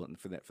the goal. And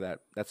for that,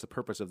 that's the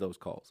purpose of those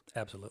calls.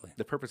 Absolutely.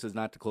 The purpose is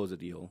not to close a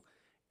deal.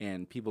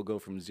 And people go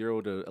from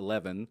 0 to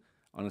 11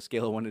 on a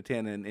scale of 1 to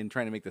 10 and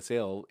trying to make the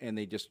sale, and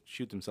they just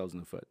shoot themselves in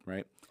the foot,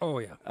 right? Oh,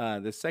 yeah.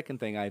 The second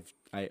thing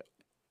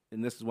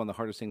and this is one of the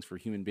hardest things for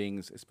human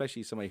beings,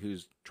 especially somebody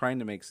who's trying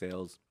to make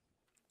sales,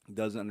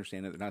 doesn't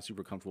understand it, they're not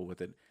super comfortable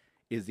with it,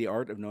 is the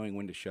art of knowing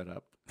when to shut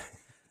up.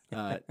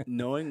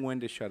 Knowing when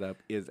to shut up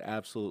is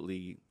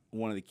absolutely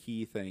one of the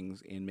key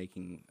things in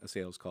making a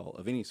sales call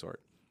of any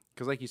sort.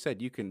 Because like you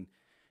said, you can,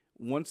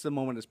 once the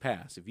moment has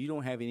passed, if you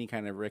don't have any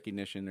kind of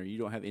recognition or you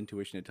don't have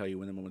intuition to tell you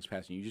when the moment's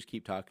passing, you just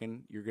keep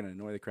talking, you're going to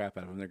annoy the crap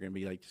out of them. They're going to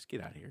be like, just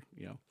get out of here,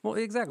 you know? Well,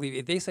 exactly.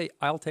 If they say,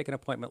 I'll take an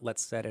appointment,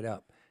 let's set it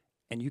up,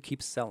 and you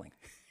keep selling.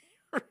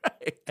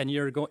 Right. And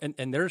you're going,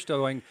 and they're still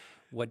going,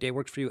 what day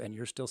works for you? And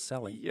you're still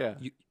selling. Yeah.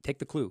 You take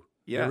the clue.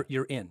 Yeah.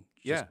 You're in.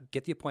 Just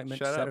get the appointment,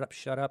 Shut set up. it up,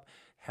 shut up,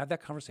 have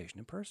that conversation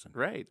in person.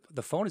 Right.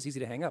 The phone is easy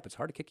to hang up. It's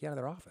hard to kick you out of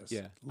their office.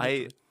 Yeah.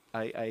 Literally.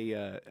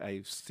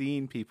 I've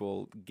seen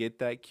people get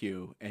that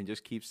cue and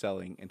just keep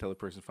selling until the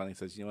person finally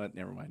says, you know what,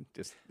 never mind.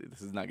 Just,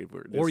 this is not good.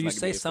 Or you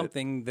say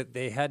something that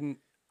they hadn't,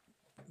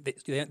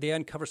 they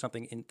uncover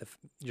something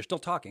you're still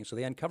talking, so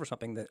they uncover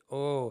something that,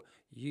 oh,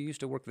 you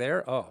used to work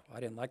there? Oh, I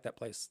didn't like that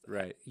place.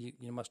 Right.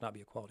 You must not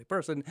be a quality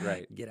person.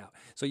 Right. Get out.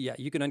 So yeah,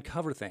 you can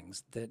uncover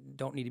things that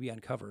don't need to be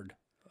uncovered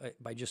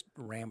by just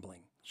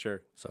rambling.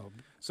 Sure.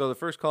 So the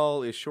first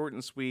call is short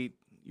and sweet.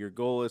 Your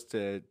goal is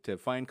to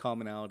find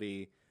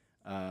commonality.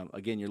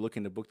 Again, you're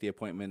looking to book the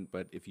appointment,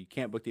 but if you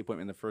can't book the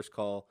appointment in the first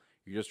call,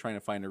 you're just trying to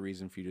find a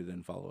reason for you to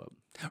then follow up.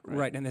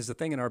 Right. And there's a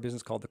thing in our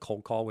business called the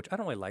cold call, which I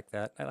don't really like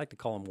that. I like to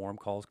call them warm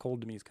calls. Cold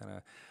to me is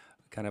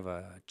kind of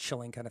a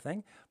chilling kind of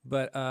thing.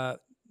 But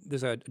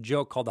there's a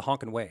joke called the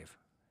honk and wave.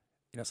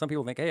 You know, some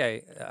people think,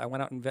 hey, I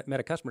went out and met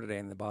a customer today,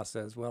 and the boss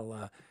says,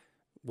 well,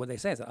 what'd they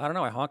say? I said, I don't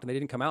know. I honked and they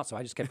didn't come out, so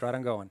I just kept right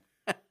on going.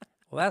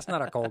 Well, that's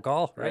not a cold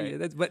call,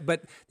 right?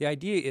 But the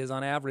idea is,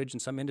 on average,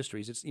 in some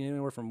industries, it's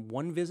anywhere from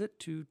 1 visit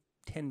to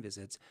 10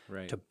 visits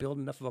to build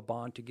enough of a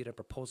bond to get a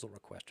proposal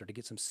request or to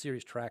get some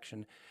serious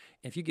traction.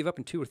 And if you give up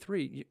in 2 or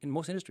 3, in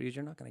most industries,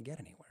 you're not going to get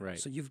anywhere. Right.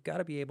 So you've got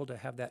to be able to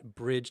have that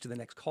bridge to the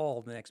next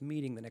call, the next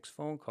meeting, the next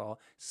phone call,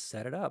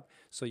 set it up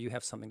so you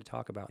have something to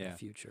talk about in the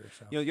future.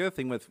 So. You know, the other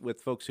thing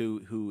with folks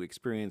who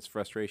experience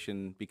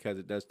frustration because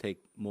it does take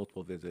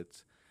multiple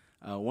visits,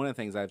 one of the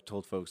things I've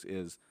told folks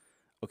is,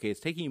 okay, it's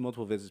taking you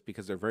multiple visits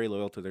because they're very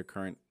loyal to their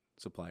current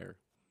supplier.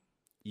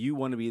 You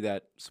want to be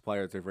that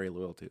supplier that they're very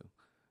loyal to.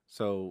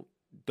 So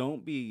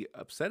don't be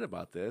upset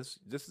about this.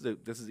 This is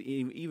an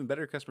even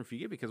better customer for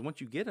you because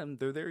once you get them,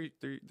 they're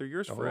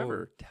yours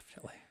forever.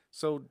 Definitely.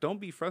 So don't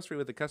be frustrated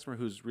with a customer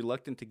who's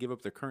reluctant to give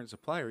up their current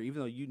supplier, even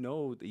though you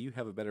know that you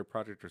have a better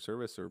product or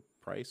service or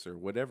price or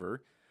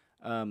whatever.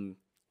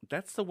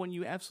 That's the one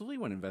you absolutely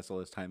want to invest all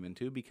this time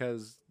into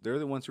because they're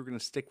the ones who are going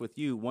to stick with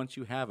you. Once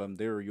you have them,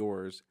 they're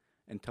yours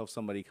until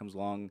somebody comes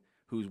along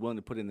who's willing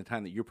to put in the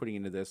time that you're putting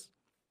into this.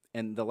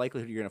 And the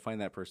likelihood you're going to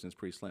find that person is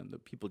pretty slim. The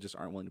people just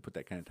aren't willing to put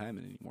that kind of time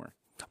in anymore.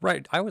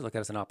 Right. I always look at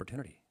it as an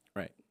opportunity.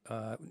 Right.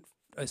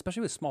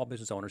 Especially with small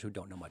business owners who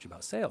don't know much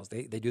about sales.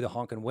 They do the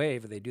honk and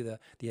wave, they do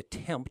the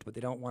attempt, but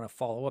they don't want to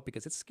follow up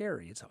because it's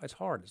scary. It's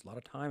hard. There's a lot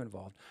of time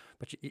involved,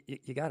 but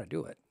you got to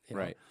do it. You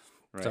know? Right.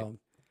 So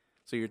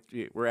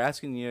we're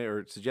asking you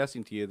or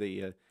suggesting to you that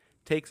you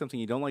take something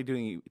you don't like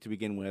doing to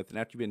begin with, and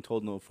after you've been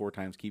told no 4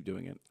 times, keep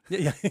doing it.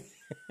 Yeah.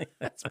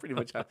 That's pretty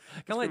much how.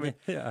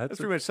 That's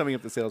pretty much summing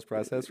up the sales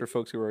process for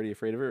folks who are already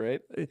afraid of it,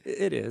 right?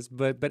 It is,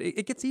 but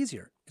it gets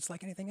easier. It's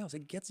like anything else.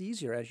 It gets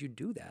easier as you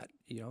do that.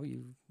 You know,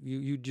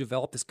 you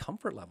develop this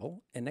comfort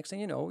level, and next thing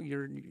you know,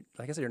 you're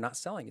like I said, you're not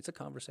selling. It's a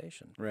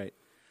conversation. Right.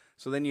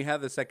 So then you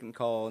have the second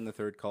call and the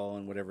third call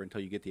and whatever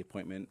until you get the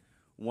appointment.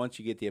 Once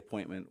you get the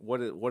appointment,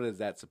 what is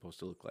that supposed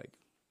to look like?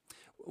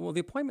 Well,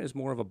 the appointment is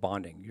more of a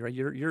bonding.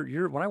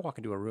 You're when I walk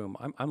into a room,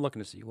 I'm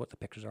looking to see what the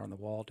pictures are on the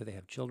wall. Do they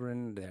have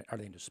children? Are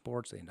they into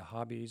sports? Are they into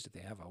hobbies? Do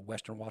they have a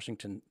Western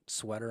Washington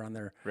sweater on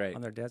their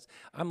desk?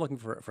 I'm looking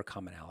for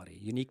commonality,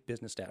 unique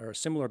business or a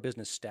similar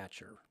business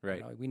stature. Right.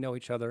 You know, we know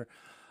each other.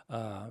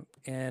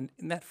 And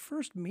in that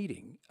first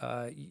meeting,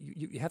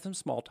 you have some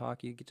small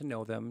talk. You get to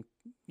know them.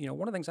 You know,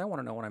 one of the things I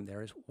want to know when I'm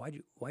there is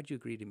why'd you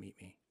agree to meet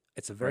me?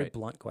 It's a very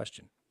blunt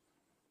question,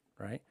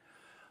 right?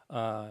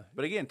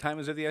 But again, time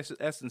is of the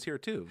essence here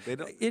too. They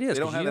don't. It is.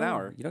 They don't have an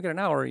hour. You don't get an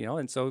hour, you know.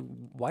 And so,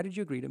 why did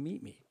you agree to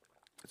meet me?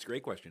 It's a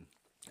great question.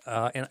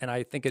 And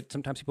I think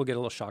sometimes people get a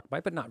little shocked by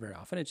it, but not very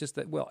often. It's just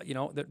that, well, you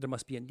know, there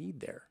must be a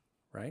need there,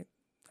 right?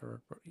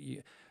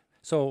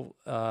 So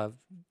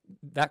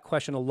that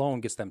question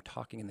alone gets them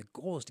talking, and the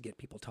goal is to get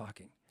people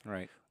talking.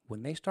 Right.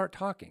 When they start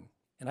talking,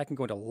 and I can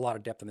go into a lot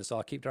of depth on this, so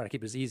I'll try to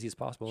keep it as easy as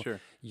possible. Sure.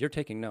 You're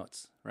taking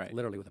notes, right?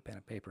 Literally with a pen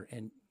and paper,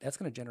 and that's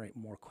going to generate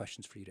more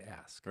questions for you to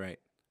ask. Right.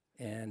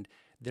 And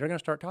they're going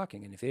to start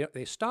talking, and if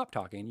they stop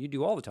talking and you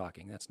do all the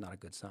talking, that's not a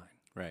good sign.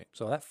 Right.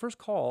 So that first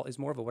call is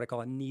more of what I call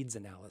a needs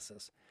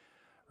analysis,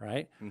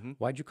 right? Mm-hmm.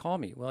 Why'd you call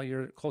me? Well,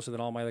 you're closer than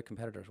all my other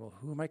competitors. Well,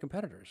 who are my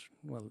competitors?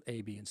 Well,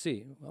 A, B, and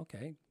C.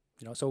 Okay.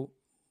 You know, so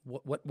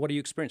what are you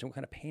experiencing? What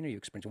kind of pain are you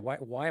experiencing?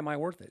 Why am I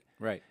worth it?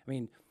 Right. I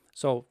mean,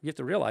 so you have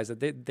to realize that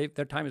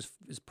their time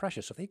is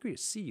precious. So if they agree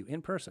to see you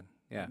in person,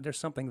 there's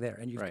something there,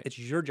 and it's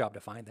your job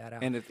to find that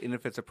out. And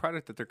if it's a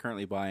product that they're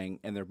currently buying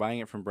and they're buying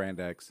it from brand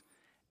X,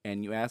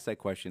 and you ask that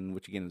question,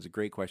 which again is a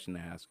great question to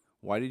ask,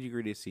 why did you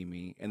agree to see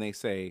me? And they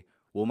say,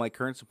 well, my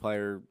current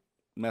supplier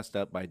messed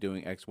up by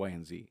doing X, Y,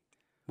 and Z.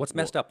 What's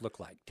messed up look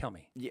like? Tell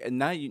me. Yeah, and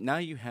now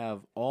you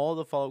have all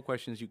the follow-up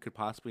questions you could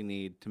possibly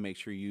need to make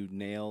sure you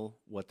nail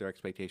what their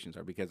expectations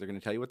are, because they're going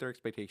to tell you what their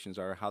expectations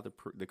are, how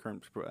the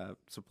current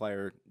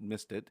supplier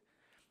missed it,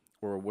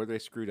 or where they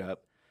screwed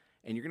up,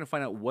 and you're going to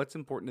find out what's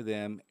important to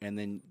them, and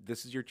then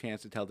this is your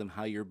chance to tell them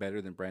how you're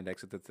better than brand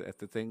X at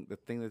the thing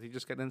that they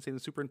just got done saying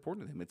is super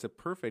important to them. It's a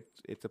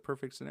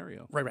perfect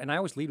scenario. Right. And I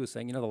always lead with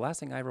saying, the last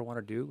thing I ever want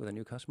to do with a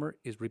new customer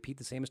is repeat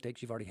the same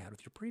mistakes you've already had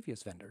with your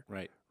previous vendor.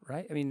 Right.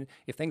 Right. I mean,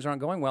 if things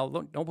aren't going well,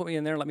 don't put me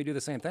in there and let me do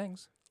the same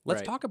things.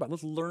 Let's talk about,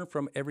 let's learn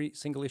from every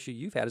single issue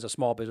you've had as a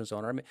small business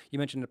owner. I mean, you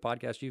mentioned in the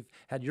podcast you've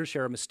had your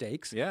share of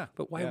mistakes. Yeah.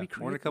 But why recreate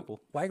more than a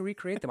couple? Why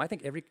recreate them? I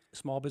think every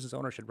small business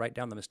owner should write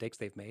down the mistakes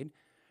they've made.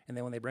 And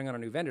then when they bring on a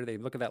new vendor, they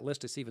look at that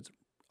list to see if it's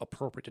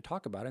appropriate to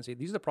talk about it and say,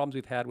 these are the problems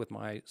we've had with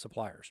my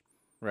suppliers.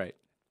 Right.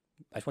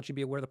 I just want you to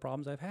be aware of the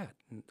problems I've had.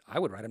 And I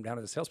would write them down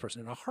as a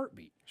salesperson in a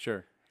heartbeat.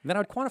 Sure. And then I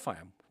would quantify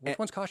them. Which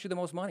ones cost you the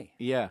most money?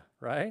 Yeah.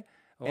 Right?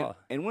 Well,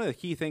 And one of the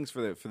key things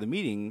for the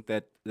meeting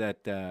that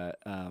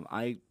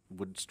I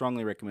would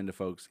strongly recommend to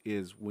folks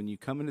is when you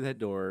come into that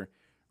door,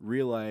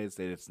 realize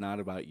that it's not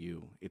about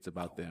you; it's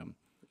about them.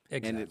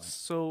 exactly. And it's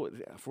so,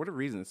 for whatever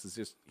reason, this is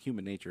just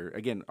human nature.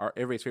 Again,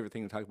 everybody's favorite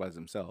thing to talk about is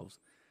themselves.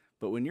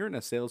 But when you're in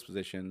a sales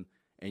position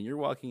and you're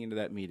walking into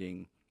that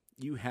meeting,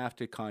 you have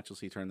to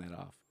consciously turn that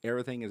off.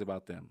 Everything is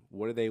about them.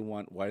 What do they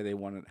want? Why do they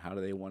want it? How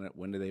do they want it?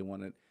 When do they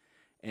want it?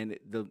 And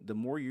the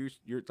more you're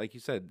like you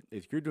said,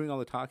 if you're doing all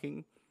the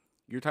talking,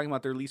 you're talking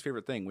about their least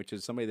favorite thing, which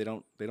is somebody they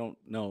don't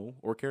know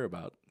or care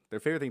about. Their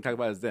favorite thing to talk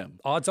about is them.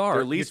 Odds are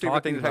their least you're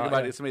favorite thing to talk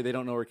about yeah. is somebody they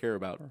don't know or care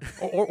about.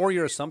 or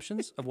your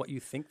assumptions of what you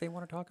think they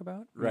want to talk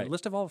about. Right. A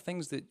list of all the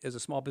things that, as a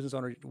small business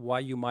owner, why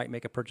you might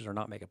make a purchase or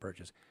not make a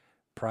purchase.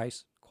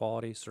 Price,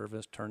 quality,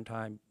 service, turn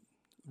time,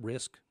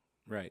 risk.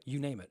 Right. You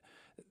name it.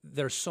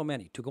 There's so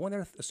many. To go in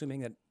there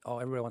assuming that,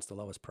 everybody wants the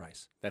lowest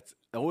price. That's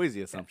always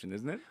the assumption,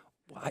 isn't it?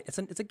 Well, it's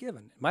a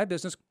given. My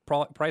business,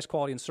 price,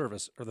 quality, and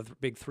service are the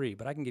big three,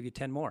 but I can give you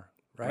 10 more,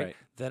 right?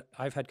 That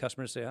I've had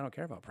customers say, I don't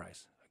care about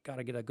price. I got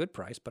to get a good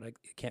price, but it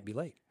can't be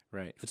late.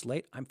 Right. If it's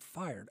late, I'm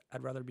fired.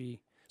 I'd rather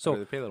be... So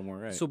they pay a little more,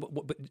 right? So,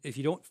 but if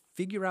you don't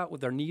figure out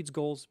what their needs,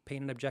 goals,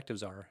 pain, and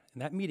objectives are, in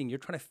that meeting, you're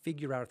trying to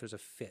figure out if there's a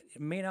fit.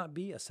 It may not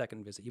be a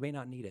second visit. You may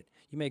not need it.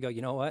 You may go,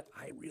 you know what?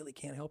 I really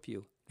can't help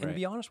you. And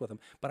be honest with them.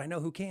 But I know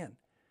who can.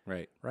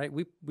 Right. Right?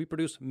 We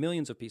produce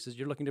millions of pieces.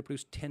 You're looking to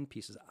produce 10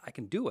 pieces. I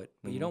can do it,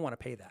 but you don't want to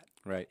pay that.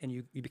 Right. And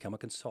you become a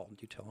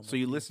consultant. You tell them. So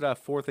you listed off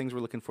 4 things we're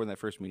looking for in that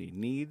first meeting: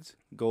 needs,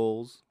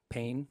 goals,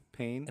 pain,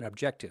 and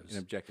objectives.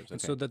 Okay. And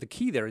so the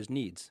key there is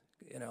needs.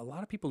 A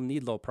lot of people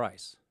need low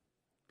price.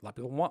 A lot of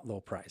people want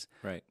low price.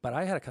 Right. But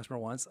I had a customer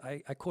once, I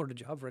quoted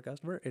a job for a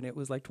customer, and it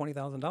was like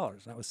 $20,000.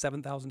 And that was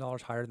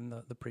 $7,000 higher than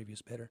the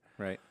previous bidder.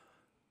 Right.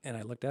 And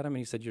I looked at him, and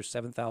he said, you're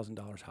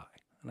 $7,000 high.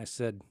 And I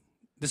said,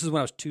 this is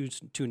when I was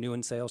too new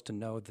in sales to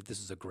know that this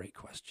is a great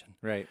question.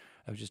 Right.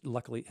 I was just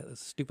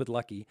stupid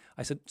lucky.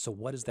 I said, so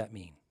what does that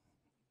mean?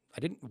 I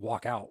didn't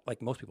walk out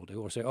like most people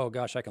do or say, oh,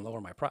 gosh, I can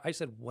lower my price. I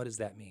said, what does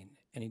that mean?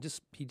 And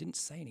he didn't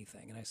say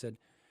anything. And I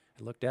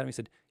looked at him, he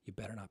said, you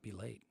better not be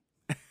late.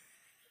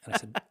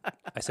 And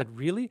I said,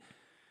 really?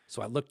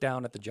 So I looked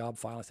down at the job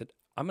file. I said,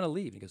 I'm going to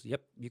leave. He goes,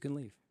 yep, you can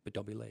leave, but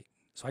don't be late.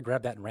 So I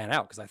grabbed that and ran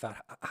out because I thought,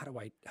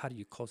 how do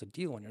you close a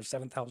deal when you're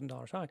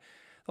 $7,000 high?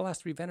 The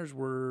last 3 vendors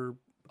were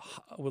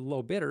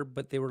low bidder,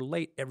 but they were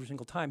late every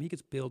single time. He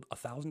gets billed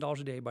 $1,000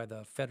 a day by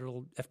the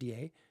federal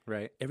FDA.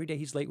 Right. Every day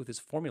he's late with his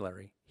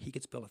formulary, he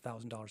gets billed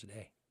 $1,000 a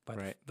day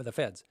by the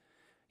feds.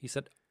 He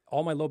said,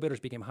 all my low bidders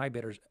became high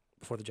bidders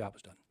before the job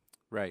was done.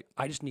 Right.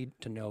 I just need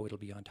to know it'll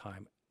be on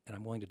time, and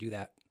I'm willing to do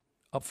that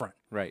up front.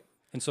 Right.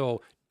 And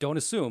so don't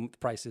assume the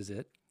price is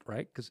it,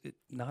 right? Because it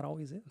not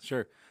always is.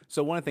 Sure.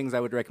 So one of the things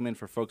I would recommend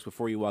for folks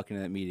before you walk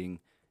into that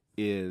meeting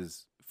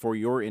is, for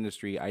your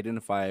industry,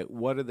 identify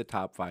what are the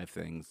top 5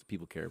 things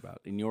people care about.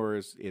 In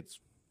yours,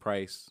 it's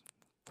price,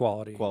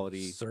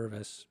 quality,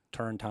 service,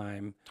 turn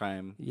time,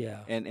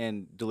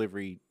 and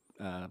delivery.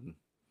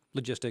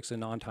 Logistics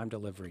and on-time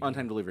delivery.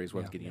 On-time delivery is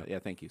what I'm getting at. Yeah,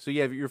 thank you. So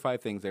you have your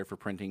 5 things there for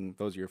printing.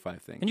 Those are your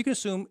 5 things. And you can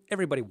assume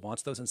everybody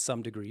wants those in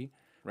some degree.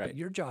 Right. But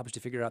your job is to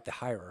figure out the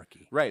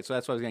hierarchy. Right. So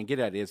that's what I was going to get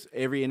at, is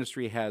every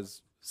industry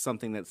has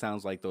something that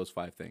sounds like those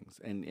 5 things.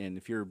 And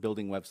if you're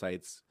building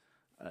websites,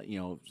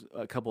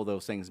 a couple of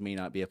those things may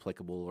not be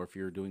applicable, or if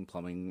you're doing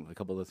plumbing, a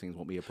couple of those things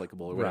won't be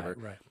applicable or whatever.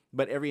 Right.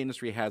 But every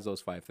industry has those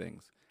 5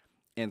 things.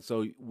 And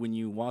so when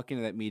you walk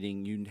into that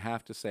meeting, you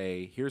have to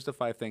say, here's the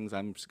 5 things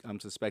I'm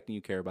suspecting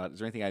you care about. Is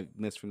there anything I've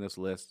missed from this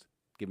list?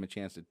 Give them a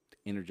chance to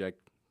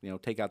interject,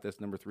 take out this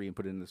number 3 and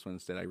put it in this one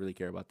instead. I really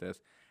care about this.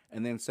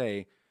 And then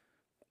say,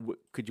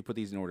 could you put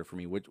these in order for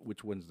me?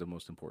 Which one's the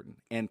most important?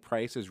 And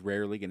price is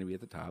rarely going to be at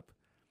the top.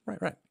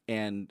 Right.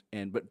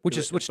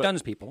 Which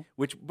stuns people.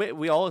 But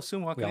we all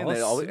assume walking in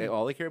that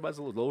all they care about is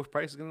the lowest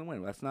price is going to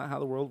win. That's not how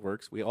the world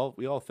works. We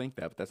all think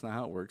that, but that's not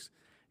how it works.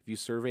 If you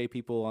survey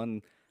people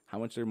on how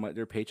much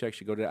their paycheck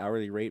should go to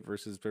hourly rate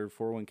versus their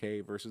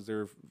 401k versus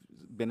their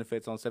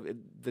benefits on stuff,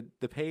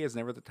 the pay is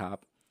never at the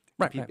top.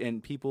 Right.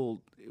 And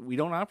people, we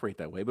don't operate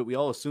that way, but we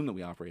all assume that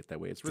we operate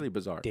that way. It's really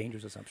bizarre.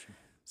 Dangerous assumption.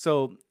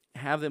 So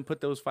have them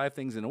put those 5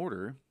 things in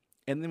order.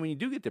 And then when you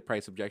do get the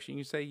price objection,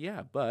 you say,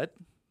 yeah, but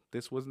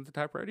this wasn't the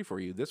top priority for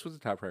you. This was the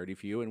top priority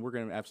for you, and we're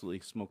going to absolutely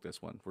smoke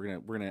this one. We're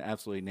going to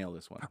absolutely nail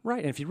this one. Right.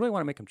 And if you really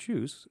want to make them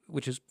choose,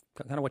 which is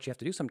kind of what you have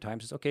to do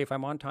sometimes, is okay, if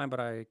I'm on time but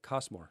I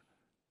cost more.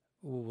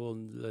 Well,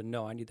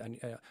 no, I need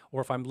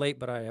or if I'm late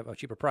but I have a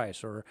cheaper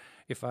price, or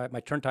if my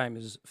turn time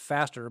is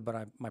faster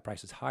but my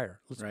price is higher.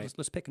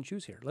 Let's pick and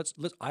choose here. Let's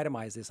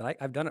itemize this. And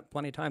I've done it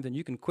plenty of times, and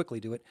you can quickly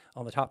do it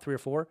on the top 3 or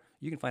 4.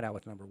 You can find out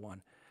what's number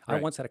 1. I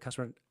once had a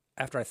customer,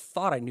 after I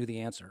thought I knew the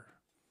answer,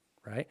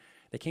 right?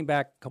 They came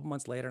back a couple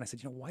months later, and I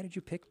said, why did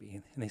you pick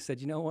me? And they said,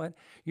 you know what?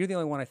 You're the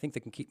only one I think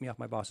that can keep me off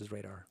my boss's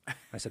radar. And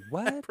I said,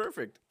 what?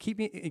 Perfect. Keep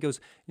me. He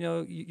goes,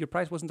 your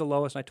price wasn't the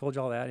lowest, and I told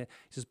you all that. And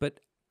he says, but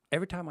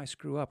every time I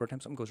screw up, or every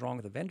time something goes wrong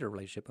with a vendor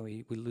relationship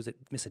and we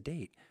miss a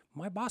date,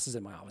 my boss is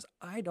in my office.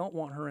 I don't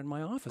want her in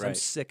my office. I'm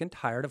sick and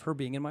tired of her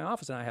being in my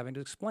office and I having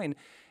to explain.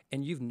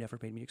 And you've never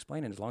made me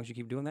explain. And as long as you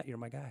keep doing that, you're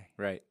my guy.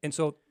 Right. And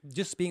so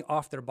just being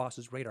off their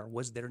boss's radar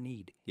was their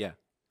need. Yeah.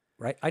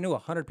 Right. I knew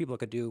 100 people that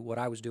could do what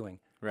I was doing.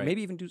 Right.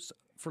 Maybe even do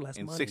for less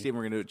and money. 60 of them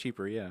are going to do it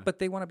cheaper. Yeah. But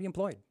they want to be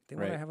employed. They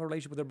want to have a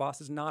relationship with their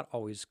boss. Is not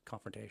always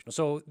confrontational.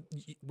 So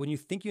when you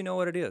think you know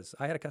what it is,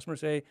 I had a customer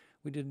say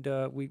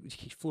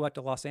he flew out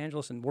to Los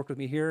Angeles and worked with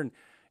me here, and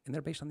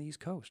they're based on the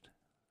East Coast.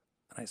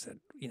 And I said,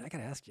 I got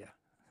to ask you.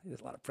 There's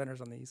a lot of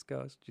printers on the East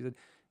Coast. She said,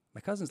 my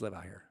cousins live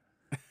out here.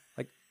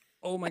 Like,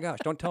 oh my gosh,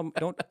 I'm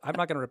not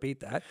going to repeat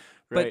that.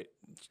 But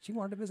she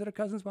wanted to visit her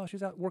cousins while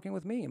she's out working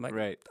with me. I'm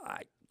like,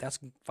 that's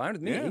fine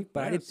with me.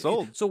 But I didn't.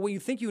 Sold. So when you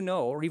think you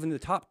know, or even the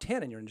top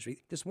 10 in your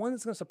industry, there's one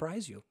that's going to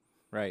surprise you.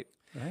 Right.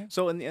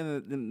 So in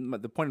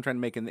the point I'm trying to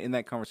make in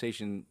that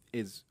conversation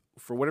is,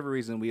 for whatever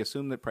reason, we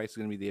assume that price is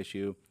going to be the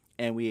issue.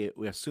 And we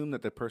assume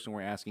that the person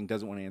we're asking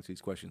doesn't want to answer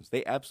these questions.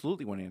 They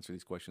absolutely want to answer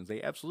these questions.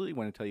 They absolutely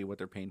want to tell you what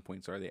their pain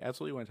points are. They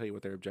absolutely want to tell you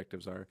what their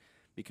objectives are,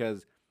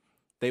 because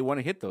they want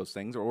to hit those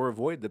things or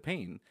avoid the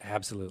pain.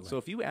 Absolutely. So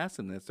if you ask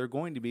them this, they're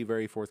going to be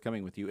very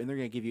forthcoming with you, and they're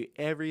going to give you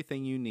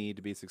everything you need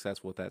to be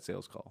successful with that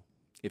sales call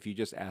if you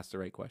just ask the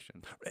right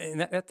question.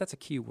 And that's a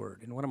key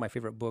word. In one of my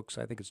favorite books,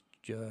 I think it's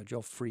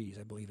Joe Fries,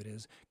 I believe it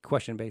is,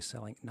 Question-Based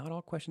Selling. Not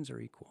all questions are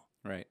equal.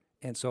 Right.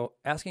 And so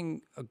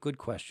asking a good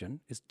question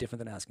is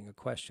different than asking a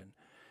question.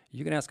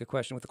 You can ask a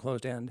question with a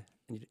closed end,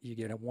 and you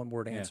get a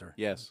one-word answer.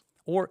 Yes.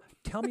 Or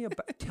tell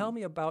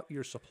me about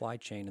your supply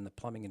chain in the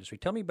plumbing industry.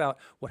 Tell me about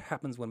what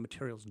happens when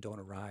materials don't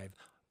arrive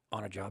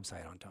on a job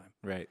site on time.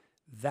 Right.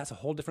 That's a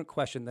whole different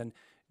question than,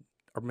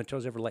 are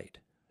materials ever late?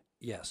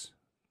 Yes.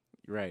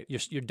 Right.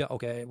 You're done.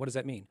 Okay. What does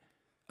that mean?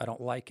 I don't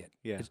like it.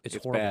 Yeah. It's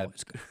horrible.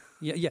 Bad.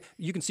 Yeah.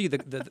 You can see the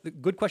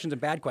good questions and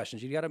bad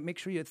questions. You got to make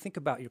sure you think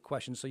about your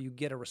questions so you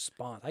get a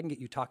response. I can get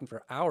you talking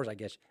for hours, I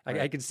guess.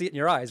 I can see it in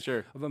your eyes.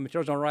 Sure. When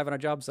materials don't arrive on a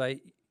job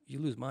site, you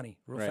lose money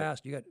real Right.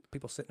 fast. You got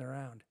people sitting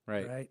around.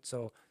 Right.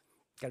 So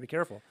got to be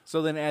careful.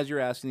 So then as you're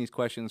asking these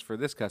questions for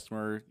this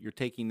customer, you're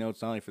taking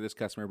notes not only for this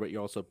customer, but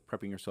you're also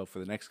prepping yourself for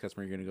the next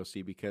customer you're going to go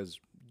see, because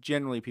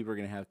generally people are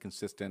going to have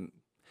consistent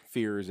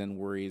fears and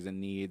worries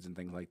and needs and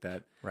things like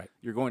that. Right.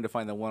 You're going to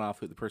find the one-off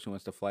who the person who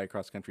wants to fly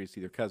across country to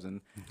see their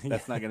cousin.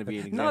 That's not going to be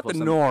an Not example.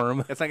 the norm.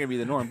 That's not going to be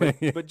the norm.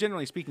 But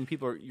generally speaking,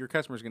 your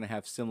customers are going to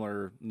have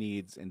similar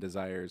needs and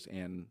desires,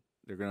 and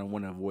they're going to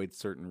want to avoid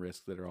certain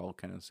risks that are all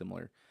kind of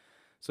similar.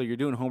 So you're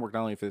doing homework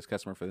not only for this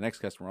customer, for the next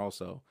customer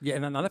also. Yeah,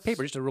 and on that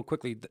paper, just real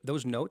quickly,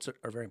 those notes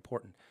are very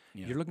important.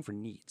 Yeah. You're looking for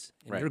needs.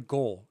 And Right. your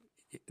goal,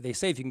 they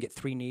say if you can get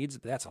 3 needs,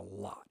 but that's a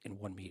lot in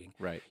one meeting.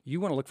 Right. You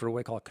want to look for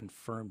what I call a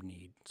confirmed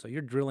need. So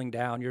you're drilling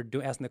down, you're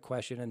asking the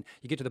question, and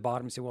you get to the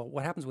bottom and say, well,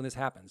 what happens when this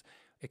happens?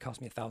 It costs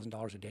me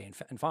 $1,000 a day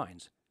in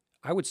fines.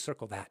 I would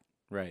circle that.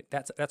 Right.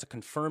 That's a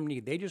confirmed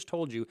need. They just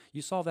told you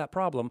solve that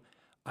problem,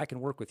 I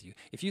can work with you.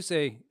 If you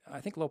say, I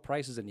think low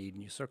price is a need,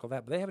 and you circle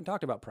that, but they haven't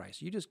talked about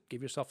price. You just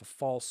give yourself a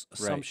false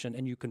assumption,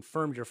 and you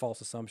confirmed your false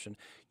assumption.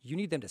 You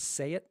need them to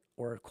say it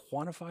or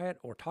quantify it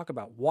or talk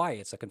about why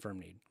it's a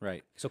confirmed need.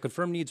 Right. So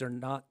confirmed needs are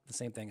not the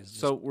same thing as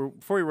just, So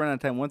before we run out of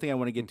time, one thing I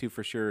want to get to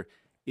for sure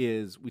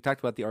is we talked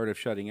about the art of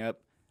shutting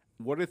up.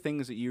 What are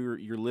things that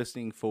you're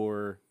listening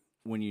for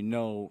when you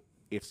know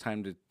it's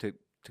time to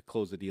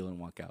close the deal and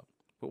walk out?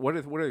 But what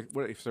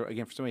are so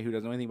again, for somebody who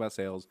doesn't know anything about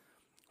sales,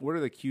 what are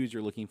the cues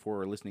you're looking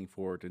for or listening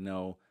for to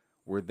know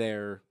we're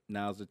there,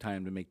 now's the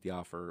time to make the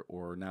offer,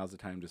 or now's the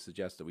time to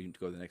suggest that we need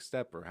to go to the next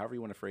step, or however you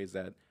want to phrase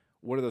that?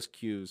 What are those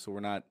cues so we're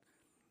not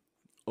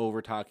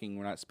over talking,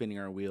 we're not spinning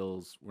our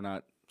wheels, we're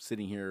not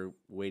sitting here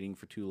waiting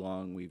for too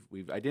long?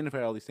 We've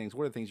identified all these things.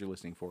 What are the things you're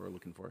listening for or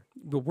looking for?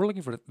 but we're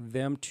looking for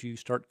them to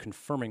start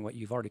confirming what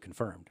you've already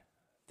confirmed.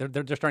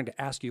 They're starting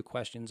to ask you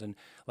questions, and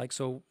like,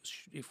 so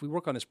if we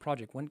work on this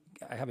project, when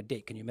I have a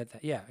date, can you admit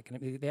that? Yeah,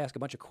 they ask a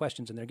bunch of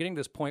questions, and they're getting to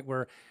this point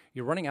where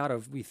you're running out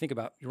of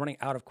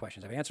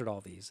questions. I've answered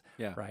all these,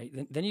 Yeah. right?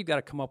 Then you've got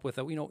to come up with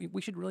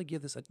we should really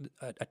give this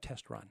a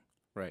test run.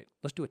 Right.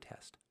 Let's do a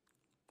test,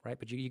 right?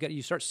 But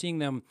you start seeing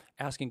them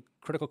asking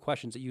critical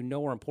questions that you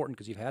know are important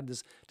because you've had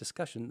this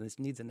discussion, this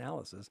needs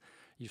analysis.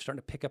 You're starting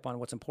to pick up on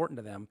what's important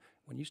to them.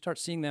 When you start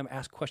seeing them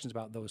ask questions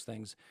about those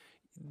things,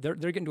 they're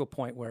getting to a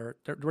point where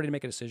they're ready to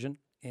make a decision,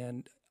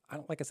 And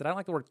like I said, I don't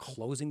like the word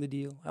closing the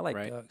deal. I like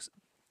Right.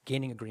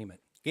 Gaining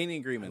agreement. Gaining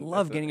agreement. I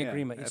love That's gaining yeah,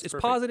 agreement. that's It's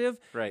perfect. positive.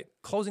 Right.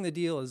 Closing the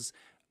deal is,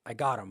 I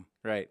got them.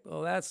 Right.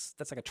 Well, that's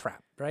like a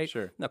trap, right?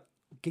 Sure. No,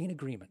 gain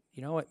agreement.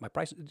 You know what? My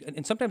price,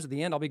 and sometimes at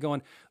the end, I'll be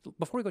going,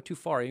 before we go too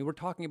far, we're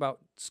talking about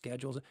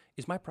schedules.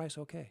 Is my price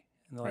okay?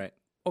 And they're like, Right.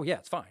 oh, yeah,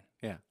 it's fine.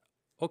 Yeah.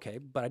 Okay,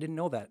 but I didn't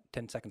know that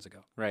 10 seconds ago.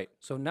 Right.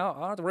 So now I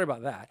don't have to worry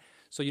about that.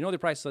 So you know the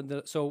price.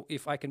 So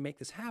if I can make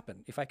this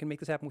happen,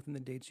 within the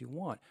dates you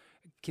want,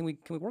 can we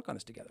work on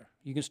this together?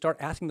 You can start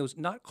asking those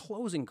not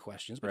closing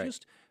questions, but Right.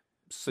 just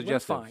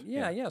Suggestive. solidifying.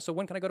 Yeah. So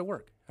when can I go to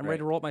work? I'm ready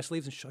to roll up my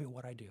sleeves and show you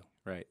what I do.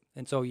 Right.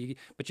 And so you're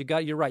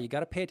right. You got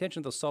to pay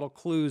attention to those subtle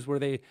clues where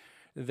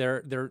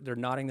they're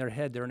nodding their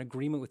head. They're in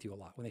agreement with you a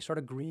lot. When they start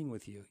agreeing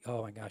with you,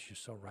 oh my gosh, you're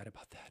so right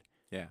about that.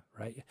 Yeah.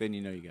 Right. Then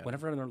you know you got it.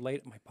 Whenever they're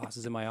late, my boss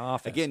is in my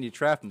office. Again, you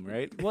trap them,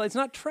 right? Well, it's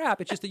not trap.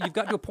 It's just that you've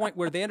got to a point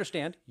where they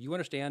understand, you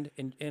understand,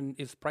 and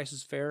if the price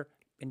is fair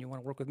and you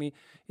want to work with me,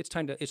 it's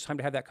time to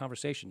have that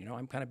conversation. You know,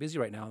 I'm kind of busy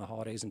right now in the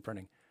holidays and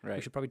printing. Right.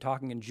 We should probably be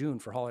talking in June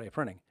for holiday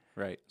printing.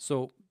 Right.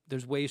 So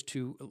there's ways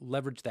to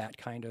leverage that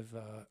kind of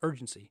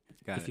urgency,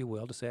 if you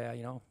will, to say,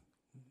 you know,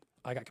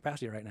 I got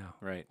capacity right now.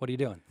 Right. What are you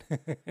doing?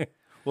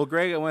 Well,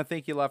 Greg, I want to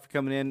thank you a lot for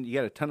coming in. You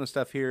got a ton of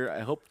stuff here. I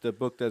hope the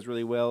book does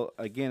really well.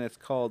 Again, it's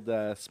called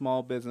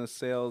Small Business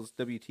Sales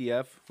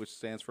WTF, which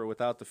stands for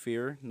Without the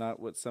Fear, not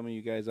what some of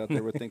you guys out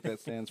there would think that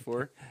stands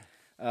for.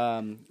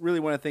 Really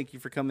want to thank you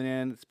for coming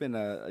in. It's been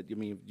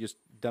you just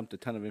dumped a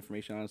ton of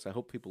information on us. I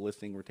hope people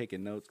listening were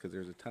taking notes because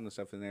there's a ton of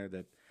stuff in there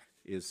that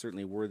is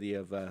certainly worthy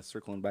of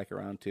circling back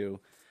around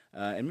to.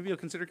 And maybe you'll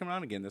consider coming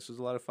on again. This was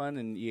a lot of fun,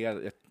 and you got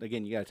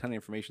a ton of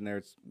information there.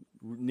 It's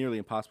nearly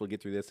impossible to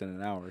get through this in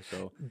an hour.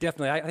 So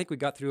Definitely, I think we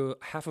got through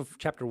half of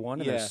chapter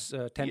 1, and there's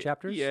 10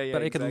 chapters. Yeah,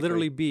 but it exactly. could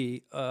literally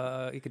be.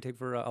 It could take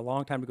for a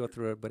long time to go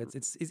through it, but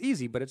it's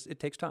easy, but it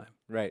takes time.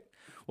 Right.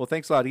 Well,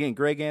 thanks a lot again,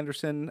 Greg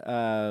Anderson.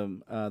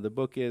 The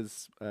book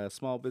is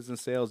Small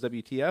Business Sales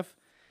WTF.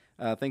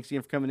 Thanks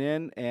again for coming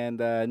in. And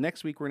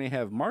next week we're going to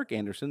have Mark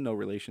Anderson, no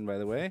relation, by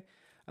the way.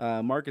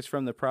 Mark is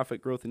from the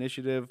Profit Growth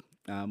Initiative.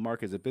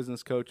 Mark is a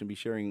business coach and be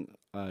sharing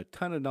a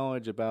ton of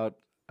knowledge about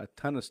a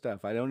ton of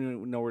stuff. I don't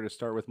even know where to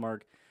start with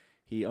Mark.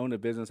 He owned a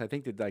business, I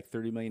think did like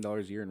 $30 million a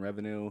year in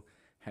revenue,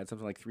 had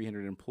something like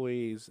 300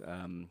 employees,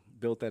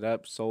 built that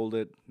up, sold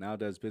it, now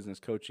does business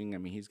coaching. I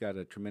mean, he's got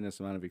a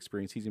tremendous amount of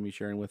experience he's going to be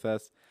sharing with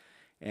us.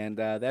 And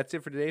that's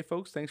it for today,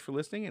 folks. Thanks for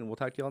listening, and we'll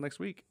talk to you all next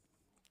week.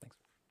 Thanks.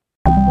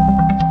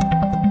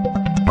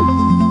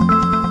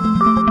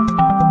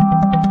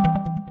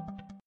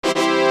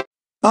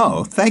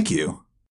 Oh, thank you.